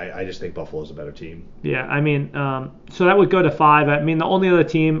think Buffalo's a better team. Yeah, I mean, so that would go to 5. I mean, the only other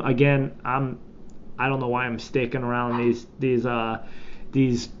team, again, I don't know why I'm staking around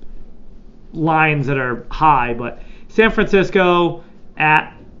these lines that are high, but San Francisco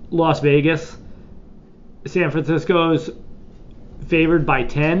at Las Vegas. San Francisco's favored by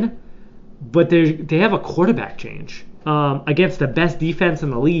 10, but they have a quarterback change against the best defense in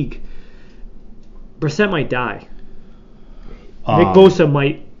the league. Brissett might die. Nick Bosa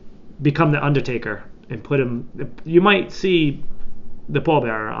might become the Undertaker and put him. You might see the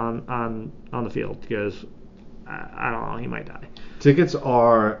pallbearer on the field because I don't know, he might die. Tickets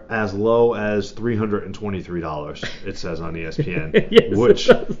are as low as $323. It says on ESPN, Yes, which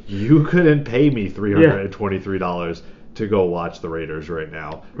you couldn't pay me $323 to go watch the Raiders right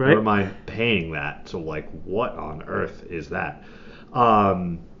now. Right. Never mind paying that. So what on earth is that?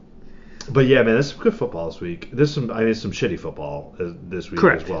 But yeah, man, there's some good football this week. There's some shitty football this week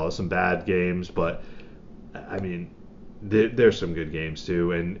Correct. as well. Some bad games, but there's some good games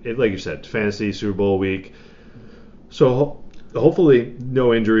too. And like you said, fantasy Super Bowl week. So hopefully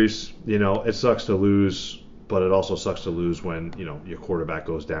no injuries. It sucks to lose, but it also sucks to lose when your quarterback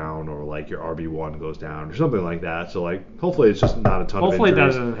goes down or your RB1 goes down or something like that. So hopefully it's just not a ton of injuries. Hopefully that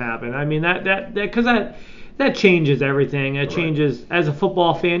doesn't happen. I mean that because that changes everything. It changes as a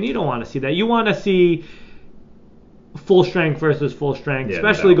football fan. You don't want to see that. You want to see full strength versus full strength,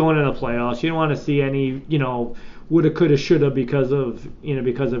 especially going into the playoffs. You don't want to see any woulda, coulda, shoulda because of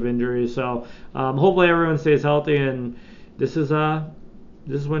injuries. So hopefully everyone stays healthy, and this is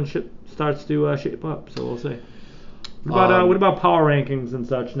when shit starts to shape up. So we'll see. What about power rankings and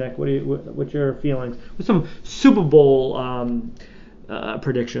such, Nick? What's your feelings with some Super Bowl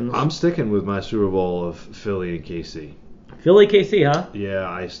predictions? I'm sticking with my Super Bowl of Philly and KC. Philly KC, huh? Yeah,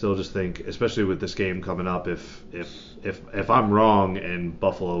 I still just think, especially with this game coming up, if I'm wrong and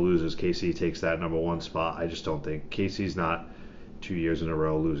Buffalo loses, KC takes that number one spot. I just don't think KC's not 2 years in a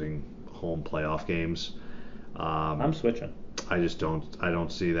row losing home playoff games. I'm switching. I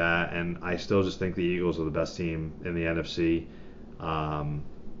don't see that, and I still just think the Eagles are the best team in the NFC.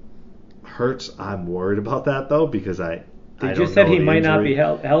 Hurts, I'm worried about that though because They just said he might not be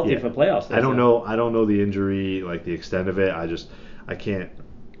healthy for playoffs. I don't know the injury, the extent of it.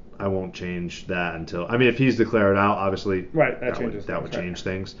 I won't change that until. If he's declared out, obviously, right, that would change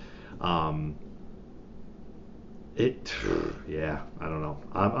things. I don't know.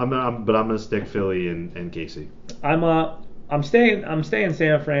 I'm gonna stick Philly and KC. I'm staying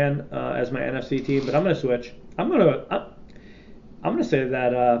San Fran as my NFC team, but I'm gonna switch. I'm gonna say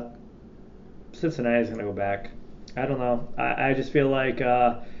that Cincinnati's gonna go back. I don't know. I just feel like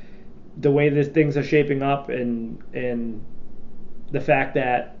the way things are shaping up and the fact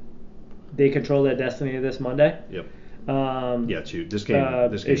that they control their destiny this Monday. Yep. It's huge. This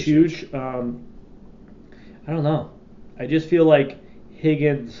game is huge. I don't know. I just feel like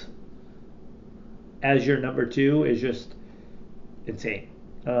Higgins as your number 2 is just insane.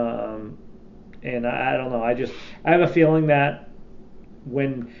 And I don't know. I have a feeling that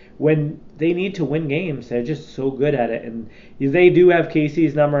when they need to win games, they're just so good at it. And they do have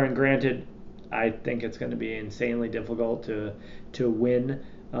KC's number, and granted, I think it's going to be insanely difficult to win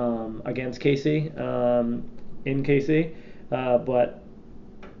against KC in KC. But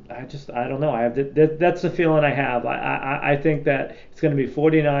I don't know. That's the feeling I have. I think that it's going to be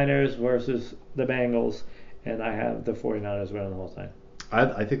 49ers versus the Bengals, and I have the 49ers winning the whole thing.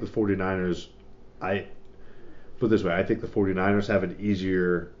 I think the 49ers, put it this way, I think the 49ers have an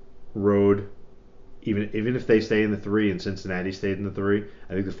easier road, even if they stay in the 3 and Cincinnati stayed in the 3.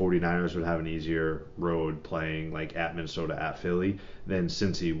 I think the 49ers would have an easier road playing at Minnesota, at Philly, than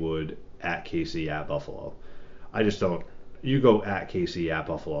Cincy would at KC, at Buffalo. I just don't. You go at KC, at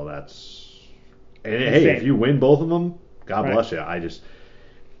Buffalo, that's. And hey, if you win both of them, God bless you. I just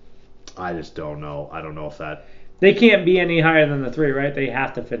don't know. I don't know if that. They can't be any higher than the 3, right? They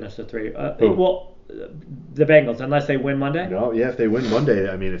have to finish the 3. The Bengals, unless they win Monday? No, yeah, if they win Monday.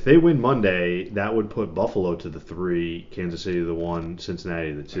 If they win Monday, that would put Buffalo to the 3, Kansas City to the 1,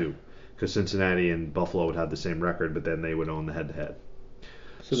 Cincinnati to the 2. Because Cincinnati and Buffalo would have the same record, but then they would own the head-to-head.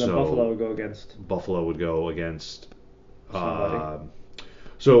 So then Buffalo would go against? Buffalo would go against... somebody.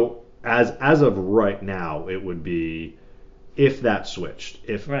 So as of right now, it would be... If that switched.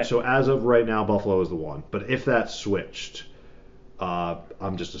 So as of right now, Buffalo is the 1. But if that switched...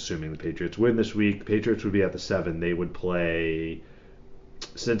 I'm just assuming the Patriots win this week. The Patriots would be at the 7. They would play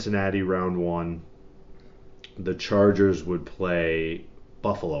Cincinnati round 1. The Chargers would play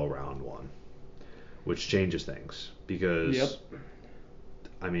Buffalo round 1, which changes things because,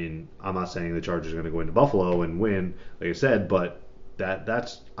 I'm not saying the Chargers are going to go into Buffalo and win, like I said, but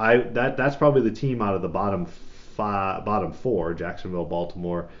that's probably the team out of the bottom 4, Jacksonville,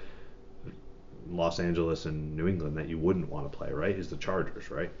 Baltimore, Los Angeles, and New England, that you wouldn't want to play, right? Is the Chargers,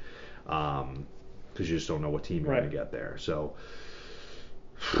 right? Because because you just don't know what team you're Right. going to get there. So,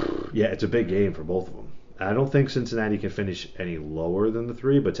 yeah, it's a big game for both of them. I don't think Cincinnati can finish any lower than the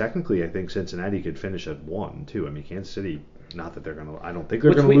 3, but technically I think Cincinnati could finish at 1 too. I mean, Kansas City, not that they're going to, I don't think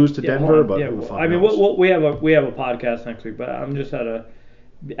they're going to lose to Denver, but who the fuck knows? we have a podcast next week, but I'm just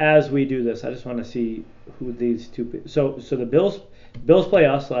as we do this, I just want to see who these two. So the Bills play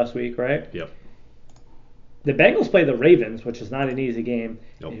us last week, right? Yep. The Bengals play the Ravens, which is not an easy game.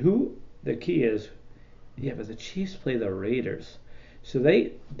 Nope. And the key is, but the Chiefs play the Raiders. So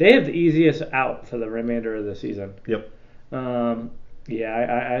they have the easiest out for the remainder of the season. Yep.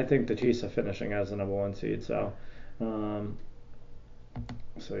 I think the Chiefs are finishing as the number 1 seed. So, I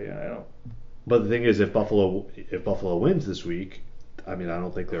don't. But the thing is, if Buffalo wins this week, I mean, I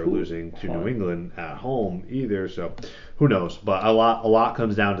don't think they're losing to New England at home either. So, who knows? But a lot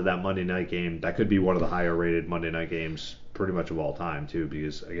comes down to that Monday night game. That could be one of the higher rated Monday night games, pretty much of all time too,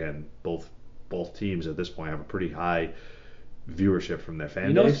 because again, both teams at this point have a pretty high viewership from their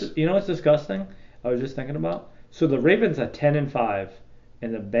fan base. You know what's disgusting? I was just thinking about. So the Ravens are 10-5,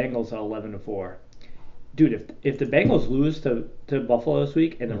 and the Bengals are 11-4. Dude, if the Bengals lose to Buffalo this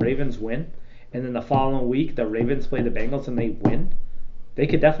week and the Ravens win, and then the following week the Ravens play the Bengals and they win, they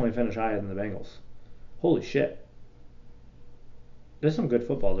could definitely finish higher than the Bengals. Holy shit! There's some good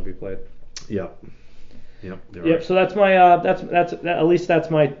football to be played. Yep. Right. So that's my at least that's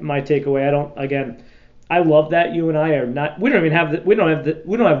my takeaway. I love that you and I are not. We don't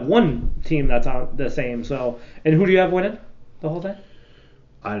have one team that's on the same. So, and who do you have winning the whole thing?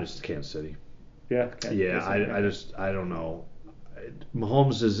 I just Kansas City. Yeah. I don't know.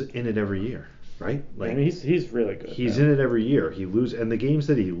 Mahomes is in it every year, right? Like, I mean, he's really good. He's in it every year. He loses, and the games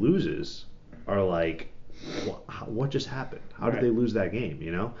that he loses are like, what just happened? How did they lose that game?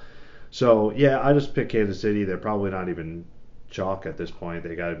 You know. So yeah, I just picked Kansas City. They're probably not even chalk at this point.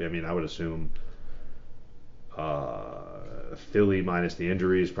 They got to be. I mean, I would assume. Philly minus the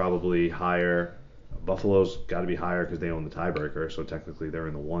injuries probably higher. Buffalo's got to be higher because they own the tiebreaker, so technically they're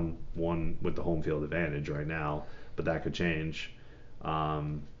in the one with the home field advantage right now, but that could change. We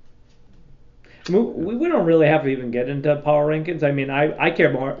don't really have to even get into power rankings. I mean, I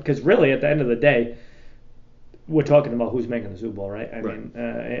care more because really at the end of the day, we're talking about who's making the Super Bowl, right? I mean,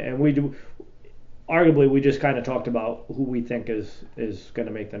 and we do. Arguably, we just kind of talked about who we think is going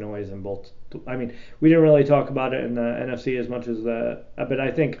to make the noise in both. I mean, we didn't really talk about it in the NFC as much as but I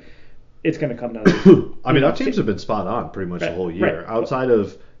think it's going to come down to. I mean, our teams have been spot on pretty much the whole year, outside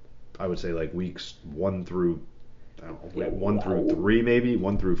of, I would say, like weeks 1 through 3, maybe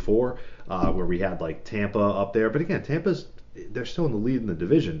 1 through 4, where we had like Tampa up there. But again, they're still in the lead in the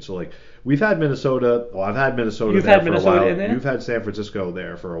division. So like we've had Minnesota. Well, I've had Minnesota You've there had for Minnesota a while. in there? You've had San Francisco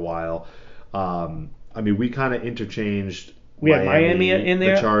there for a while. I mean, we kind of interchanged. We had Miami in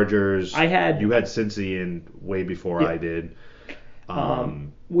there. The Chargers. You had Cincy in way before I did.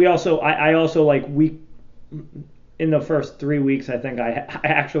 We also, I also like in the first 3 weeks, I think I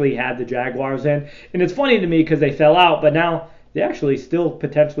actually had the Jaguars in, and it's funny to me because they fell out, but now they actually still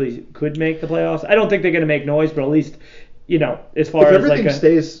potentially could make the playoffs. I don't think they're going to make noise, but at least as far as everything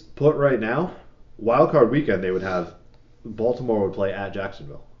stays put right now, wild card weekend they would have Baltimore would play at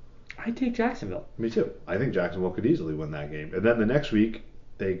Jacksonville. I'd take Jacksonville. Me too. I think Jacksonville could easily win that game. And then the next week,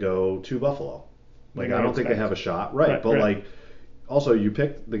 they go to Buffalo. Like, I don't think they have a shot. Right. But, like, also, you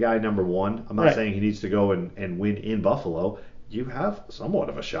picked the guy number 1. I'm not saying he needs to go and win in Buffalo. You have somewhat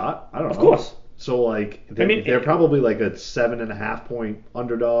of a shot. I don't know. Of course. So, like, they're probably like a 7.5 point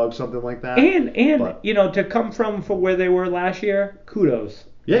underdog, something like that. And to come from where they were last year, kudos.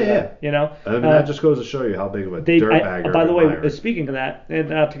 Yeah. I mean, that just goes to show you how big of a dirtbagger. By the way, speaking of that, and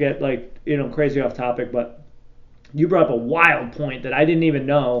not to get crazy off topic, but you brought up a wild point that I didn't even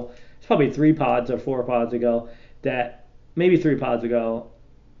know. It's probably 3 pods or 4 pods ago that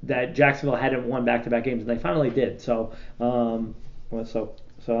Jacksonville hadn't won back-to-back games, and they finally did. So, so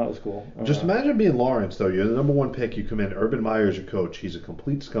that was cool. Just imagine being Lawrence, though. You're the number 1 pick. You come in. Urban Meyer's your coach. He's a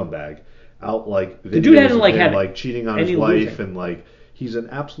complete scumbag. Out like the dude hadn't had cheating on his wife and like. He's an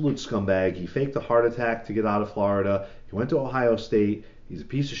absolute scumbag. He faked a heart attack to get out of Florida. He went to Ohio State. He's a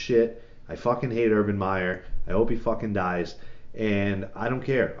piece of shit. I fucking hate Urban Meyer. I hope he fucking dies. And I don't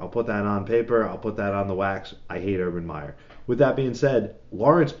care. I'll put that on paper. I'll put that on the wax. I hate Urban Meyer. With that being said,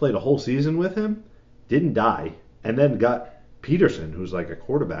 Lawrence played a whole season with him, didn't die, and then got Peterson, who's like a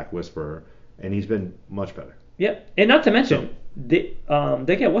quarterback whisperer, and he's been much better. Yep. And not to mention, they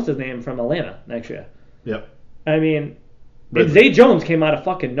get what's his name from Atlanta next year. Yep. I mean... And Zay Jones came out of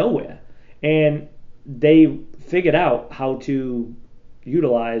fucking nowhere, and figured out how to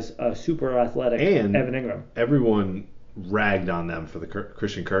utilize a super athletic Evan Ingram. Everyone ragged on them for the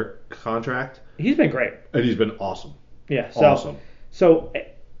Christian Kirk contract, He's been great. and he's been awesome. Yeah. So, Awesome. So,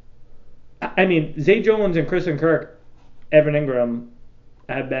 I mean, Zay Jones and Christian Kirk, Evan Ingram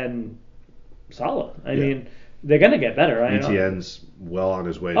have been solid. I mean, they're gonna get better. ETN's well on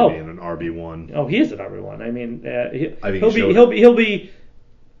his way to being an RB1. Oh, he is an RB1. I mean, I think he'll be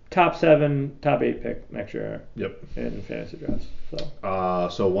top 7, top 8 pick next year. Yep. In fantasy drafts.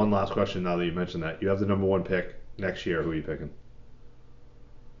 So one last question now that you mentioned that. You have the number 1 pick next year. Who are you picking?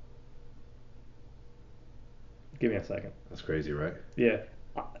 Give me a second. That's crazy, right? Yeah.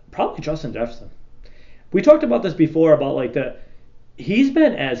 Probably Justin Jefferson. We talked about this before about like he's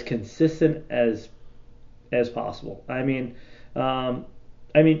been as consistent as possible. I mean, right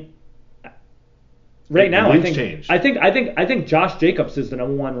now I think Josh Jacobs is the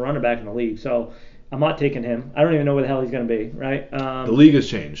number 1 running back in the league. So I'm not taking him. I don't even know where the hell he's going to be. Right? The league has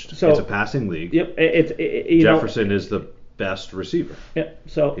changed. So, it's a passing league. Yep. Jefferson is the best receiver. Yeah.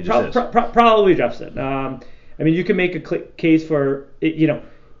 So probably Jefferson. I mean, you can make a case for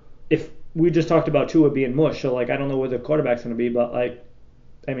if we just talked about Tua being mush. So like I don't know where the quarterback's going to be, but like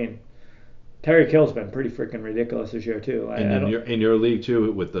I mean. Tyreek Hill's been pretty freaking ridiculous this year too. In your league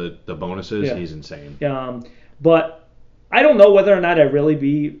too, with the bonuses, he's insane. But I don't know whether or not I'd really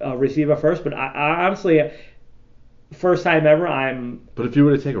be a receiver first. But I honestly, first time ever, But if you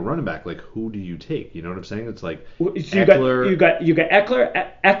were to take a running back, like who do you take? You know what I'm saying? It's like Eckler. You got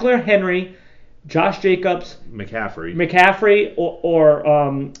Eckler, Henry, Josh Jacobs, McCaffrey, or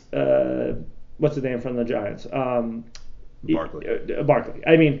what's the name from the Giants? Barkley.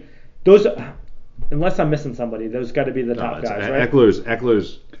 I mean. Those, unless I'm missing somebody, those got to be the top guys, right?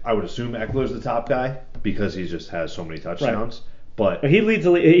 Eckler's. I would assume Eckler's the top guy because he just has so many touchdowns. Right. But he leads the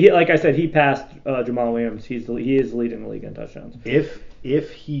league. Like I said, he passed Jamal Williams. He is leading the league in touchdowns.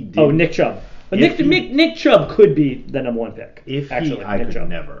 If he did. Oh, Nick Chubb. Nick Chubb could be the number 1 pick. I could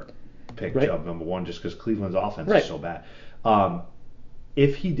never pick Chubb number 1 just because Cleveland's offense is so bad.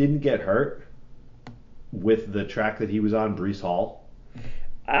 If he didn't get hurt with the track that he was on, Breece Hall.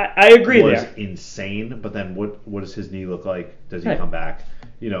 I agree was insane, but then what does his knee look like? Does he come back?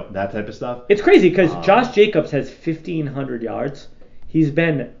 That type of stuff. It's crazy because Josh Jacobs has 1,500 yards. He's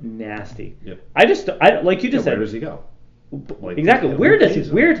been nasty. Yep. Like you just said. Where does he go? Exactly. Where does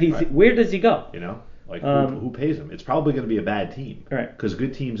he go? Who pays him? It's probably going to be a bad team. Right. Because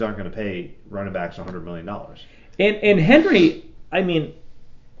good teams aren't going to pay running backs $100 million. And Henry, I mean,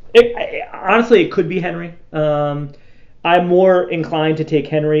 honestly, it could be Henry. I'm more inclined to take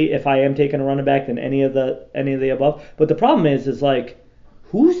Henry if I am taking a running back than any of the above. But the problem is like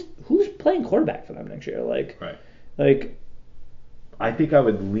who's playing quarterback for them next year? Like I think I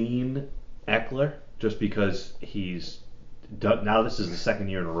would lean Eckler just because he's done, now this is the second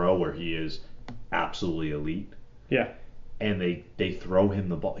year in a row where he is absolutely elite. Yeah. And they throw him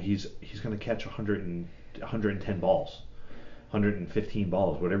the ball. He's going to catch 110 balls. 115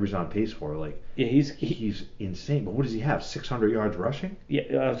 balls, whatever he's on pace for. Like, yeah, he's insane. But what does he have? 600 yards rushing?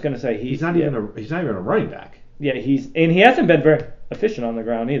 Yeah, I was gonna say he's not even a running back. Yeah, he hasn't been very efficient on the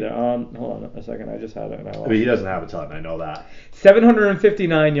ground either. Hold on a second, I just had it. I mean, he doesn't have a ton. I know that.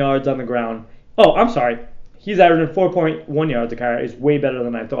 759 yards on the ground. Oh, I'm sorry. He's averaging 4.1 yards a carry. It's way better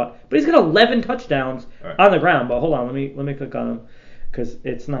than I thought. But he's got 11 touchdowns on the ground. But hold on, let me click on him. Because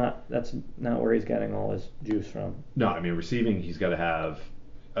that's not where he's getting all his juice from. No, I mean receiving, he's got to have.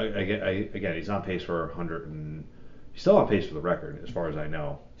 Again, he's on pace for 100 and he's still on pace for the record as far as I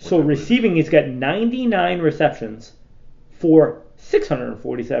know. So receiving, he's got 99 receptions for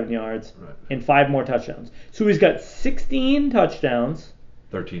 647 yards and 5 more touchdowns. So he's got 16 touchdowns.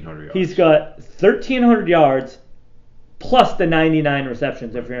 1,300 yards. He's got 1,300 yards plus the 99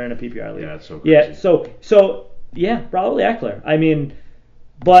 receptions if you're in a PPR league. Yeah, it's so crazy. Yeah, so yeah, probably Eckler. I mean,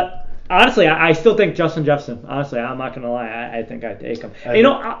 but honestly, I still think Justin Jefferson. Honestly, I'm not going to lie. I think I'd take him.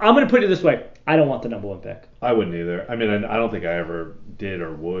 I'm going to put it this way. I don't want the number 1 pick. I wouldn't either. I mean, I don't think I ever did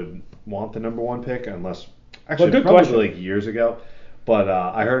or would want the number 1 pick unless actually probably question. Like years ago. But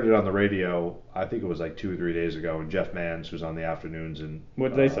I heard it on the radio. I think it was like 2 or 3 days ago. And Jeff Mans, who's on the afternoons, and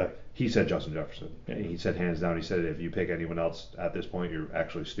what did they say? He said Justin Jefferson. Yeah. He said hands down. He said if you pick anyone else at this point, you're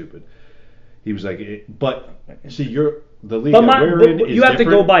actually stupid. He was like, see, the league that we're in is you have different.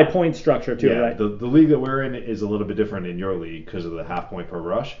 To go by point structure too, right? The league that we're in is a little bit different in your league because of the half point per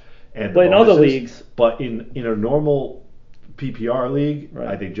rush. And but in other leagues, but in a normal PPR league, right.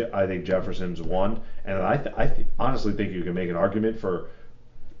 I think Jefferson's 1, and I honestly think you can make an argument for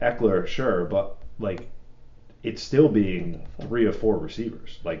Eckler, sure, but like it's still being 3 or 4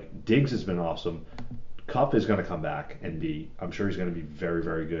 receivers. Like Diggs has been awesome. Kupp is going to come back and I'm sure he's going to be very,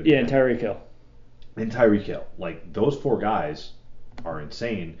 very good. Yeah, and Tyreek Hill. and Tyreek Hill. Like, those four guys are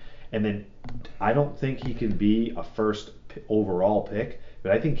insane. And then I don't think he can be a first overall pick,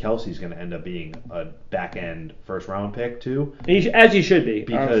 but I think Kelsey's going to end up being a back end first round pick too. As he should be.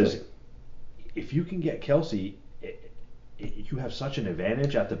 Because honestly. if you can get Kelsey, you have such an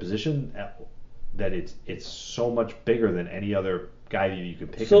advantage at the position that it's so much bigger than any other guy that you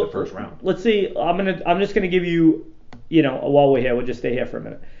could pick in the first round. Let's see. I'm just gonna give you, while we're here, we'll just stay here for a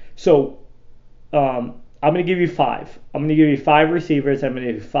minute. So, I'm going to give you 5. I'm going to give you 5 receivers. I'm going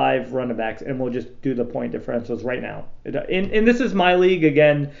to give you 5 running backs, and we'll just do the point differentials right now. And this is my league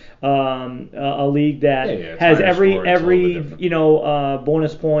again, a league that has every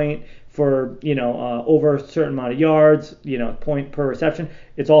bonus point for over a certain amount of yards, point per reception.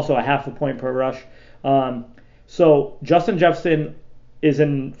 It's also a half a point per rush. So Justin Jefferson is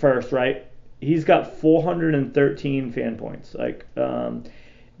in first, right? He's got 413 fan points.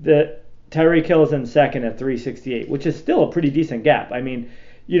 Tyreek Hill is in second at 368, which is still a pretty decent gap. I mean,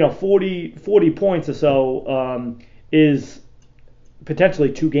 40 points or so is potentially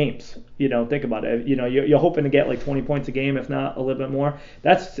 2 games. Think about it. You're hoping to get like 20 points a game, if not a little bit more.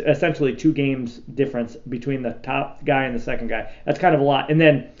 That's essentially 2 games difference between the top guy and the second guy. That's kind of a lot. And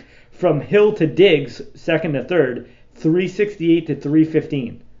then from Hill to Diggs, second to third, 368 to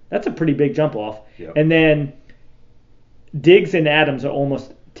 315. That's a pretty big jump off. Yep. And then Diggs and Adams are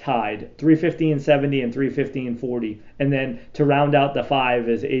almost tied, 315.70 and 315.40, and then to round out the 5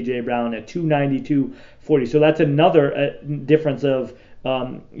 is AJ Brown at 292.40. So that's another difference of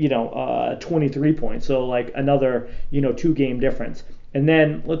 23 points. So like another 2 game difference. And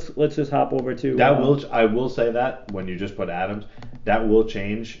then let's just hop over to that. I will say that when you just put Adams, that will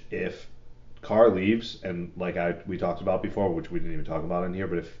change if Carr leaves, and we talked about before, which we didn't even talk about in here.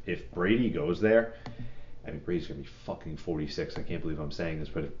 But if Brady goes there. I mean, Brady's going to be fucking 46. I can't believe I'm saying this.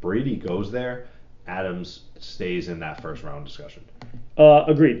 But if Brady goes there, Adams stays in that first round discussion.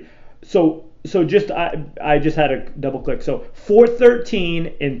 Agreed. So just I just had a double click. So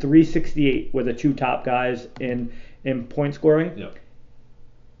 413 and 368 were the 2 top guys in point scoring. Yep.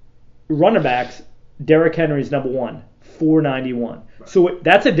 Running backs, Derrick Henry's number 1, 491. Right. So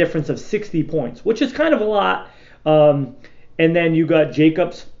that's a difference of 60 points, which is kind of a lot. And then you got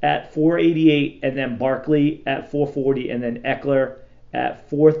Jacobs at 488, and then Barkley at 440, and then Eckler at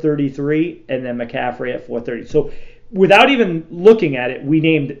 433, and then McCaffrey at 430. So without even looking at it, we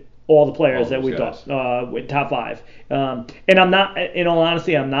named all the players that we thought with top 5. And I'm not, in all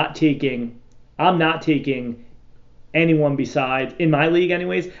honesty, I'm not taking anyone besides, in my league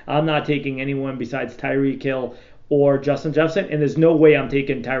anyways, I'm not taking anyone besides Tyreek Hill or Justin Jefferson, and there's no way I'm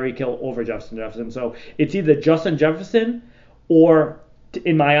taking Tyreek Hill over Justin Jefferson. So it's either Justin Jefferson or,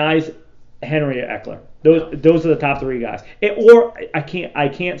 in my eyes, Henry or Eckler. Those are the top 3 guys. Or I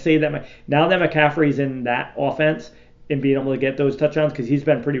can't say that now that McCaffrey's in that offense and being able to get those touchdowns, because he's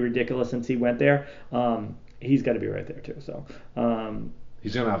been pretty ridiculous since he went there. He's got to be right there too. So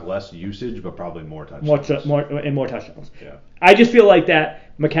he's gonna have less usage, but probably more touchdowns. More touchdowns. Yeah. I just feel like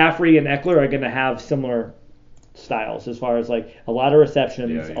that McCaffrey and Eckler are gonna have similar styles as far as like a lot of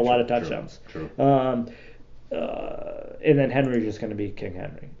receptions, a lot of touchdowns. True. And then Henry's just going to be King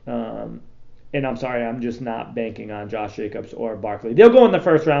Henry. And I'm sorry, I'm just not banking on Josh Jacobs or Barkley. They'll go in the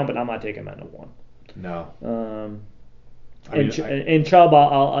first round, but I'm not taking them at number 1. No. And Chubb,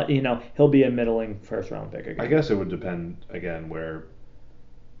 I'll he'll be a middling first round pick again. I guess it would depend again where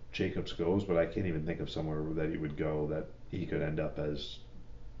Jacobs goes, but I can't even think of somewhere that he would go that he could end up as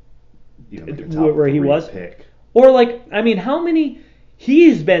like a top where he 3 was pick. Or how many?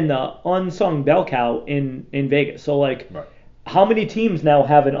 He's been the unsung bell cow in Vegas. So right. How many teams now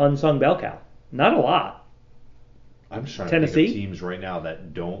have an unsung bell cow? Not a lot. I'm just trying Tennessee? to think of teams right now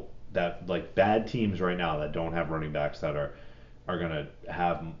bad teams right now that don't have running backs that are gonna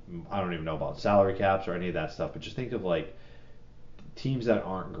have. I don't even know about salary caps or any of that stuff, but just think of teams that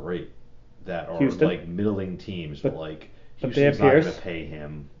aren't great, that are Houston? middling teams, but but they have Houston's not Pierce. going to pay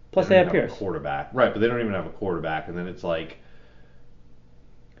him. Plus they have Pierce. A quarterback, right? But they don't even have a quarterback, and then it's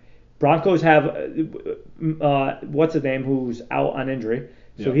Broncos have what's his name, who's out on injury,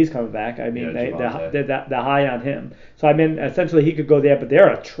 so he's coming back. I mean, they're high on him. So I mean, essentially he could go there, but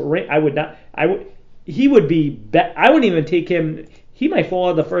they're he would be. I wouldn't even take him. He might fall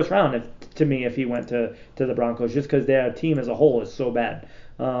out of the first round if he went to the Broncos, just because their team as a whole is so bad.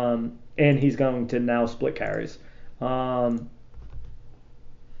 And he's going to now split carries. Who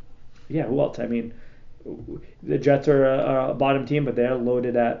else? I mean, the Jets are a bottom team, but they're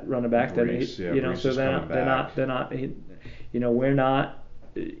loaded at running back. Brees, Brees so they're not. We're not.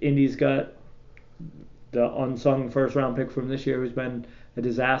 Indy's got the unsung first round pick from this year, who's been a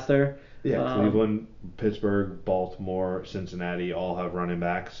disaster. Yeah, Cleveland, Pittsburgh, Baltimore, Cincinnati all have running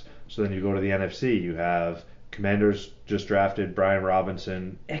backs. So then you go to the NFC. You have Commanders just drafted Brian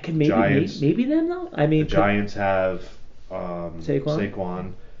Robinson. It could maybe Giants, maybe them though. I mean, the Giants have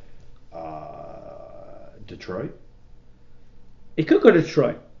Saquon. Detroit. It could go to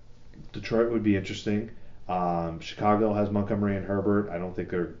Detroit. Detroit would be interesting. Chicago has Montgomery and Herbert. I don't think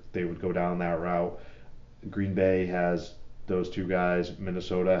they would go down that route. Green Bay has those two guys.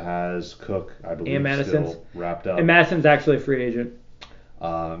 Minnesota has Cook, I believe, And Madison's still wrapped up. And Madison's actually a free agent.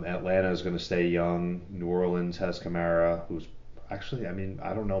 Atlanta is going to stay young. New Orleans has Kamara, who's actually, I mean,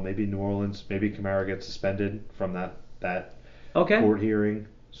 I don't know, maybe New Orleans, maybe Kamara gets suspended from that court hearing.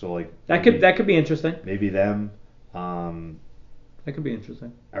 So like that could be interesting. Maybe them. That could be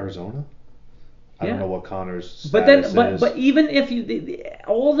interesting. Arizona. I don't know what Connor's status but is. But even if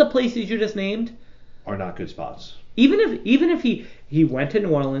all the places you just named are not good spots. Even if he went to New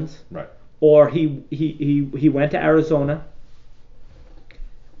Orleans, right, or he went to Arizona,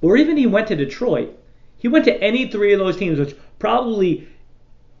 or even he went to Detroit, he went to any three of those teams, which probably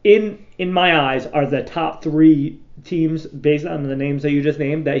in my eyes are the top three teams based on the names that you just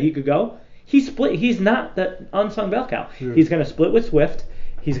named that he could go. He split. He's not the unsung bell cow. Yeah. He's going to split with Swift.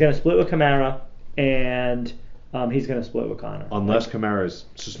 He's going to split with Kamara, and he's going to split with Connor. Unless Kamara is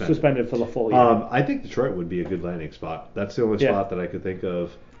suspended for the full year. I think Detroit would be a good landing spot. That's the only spot that I could think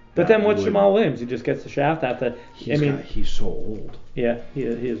of. But then what's Jamal Williams? He just gets the shaft after. He's so old. Yeah, he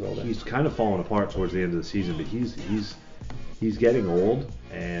is older. He's kind of falling apart towards the end of the season, but he's getting old,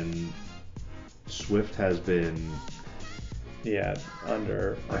 and Swift has been. Yeah,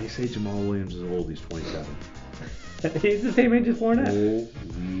 under. I say Jamal Williams is old. He's 27. He's the same age as Fournette.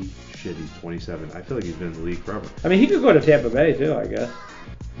 Holy shit, he's 27. I feel like he's been in the league forever. I mean, he could go to Tampa Bay too, I guess.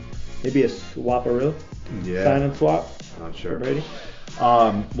 Maybe a swap-a-roo. Yeah. Sign and swap. Not sure. For Brady.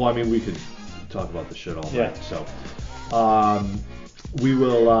 Well, I mean, we could talk about this shit all night. So,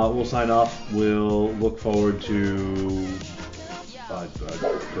 we'll sign off. We'll look forward to a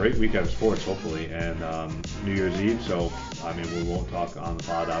great weekend of sports, hopefully, and New Year's Eve. So, I mean, we won't talk on the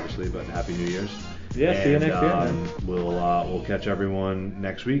pod, obviously, but Happy New Year's. Yeah, see you next year, man. We'll catch everyone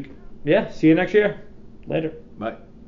next week. Yeah, see you next year. Later. Bye.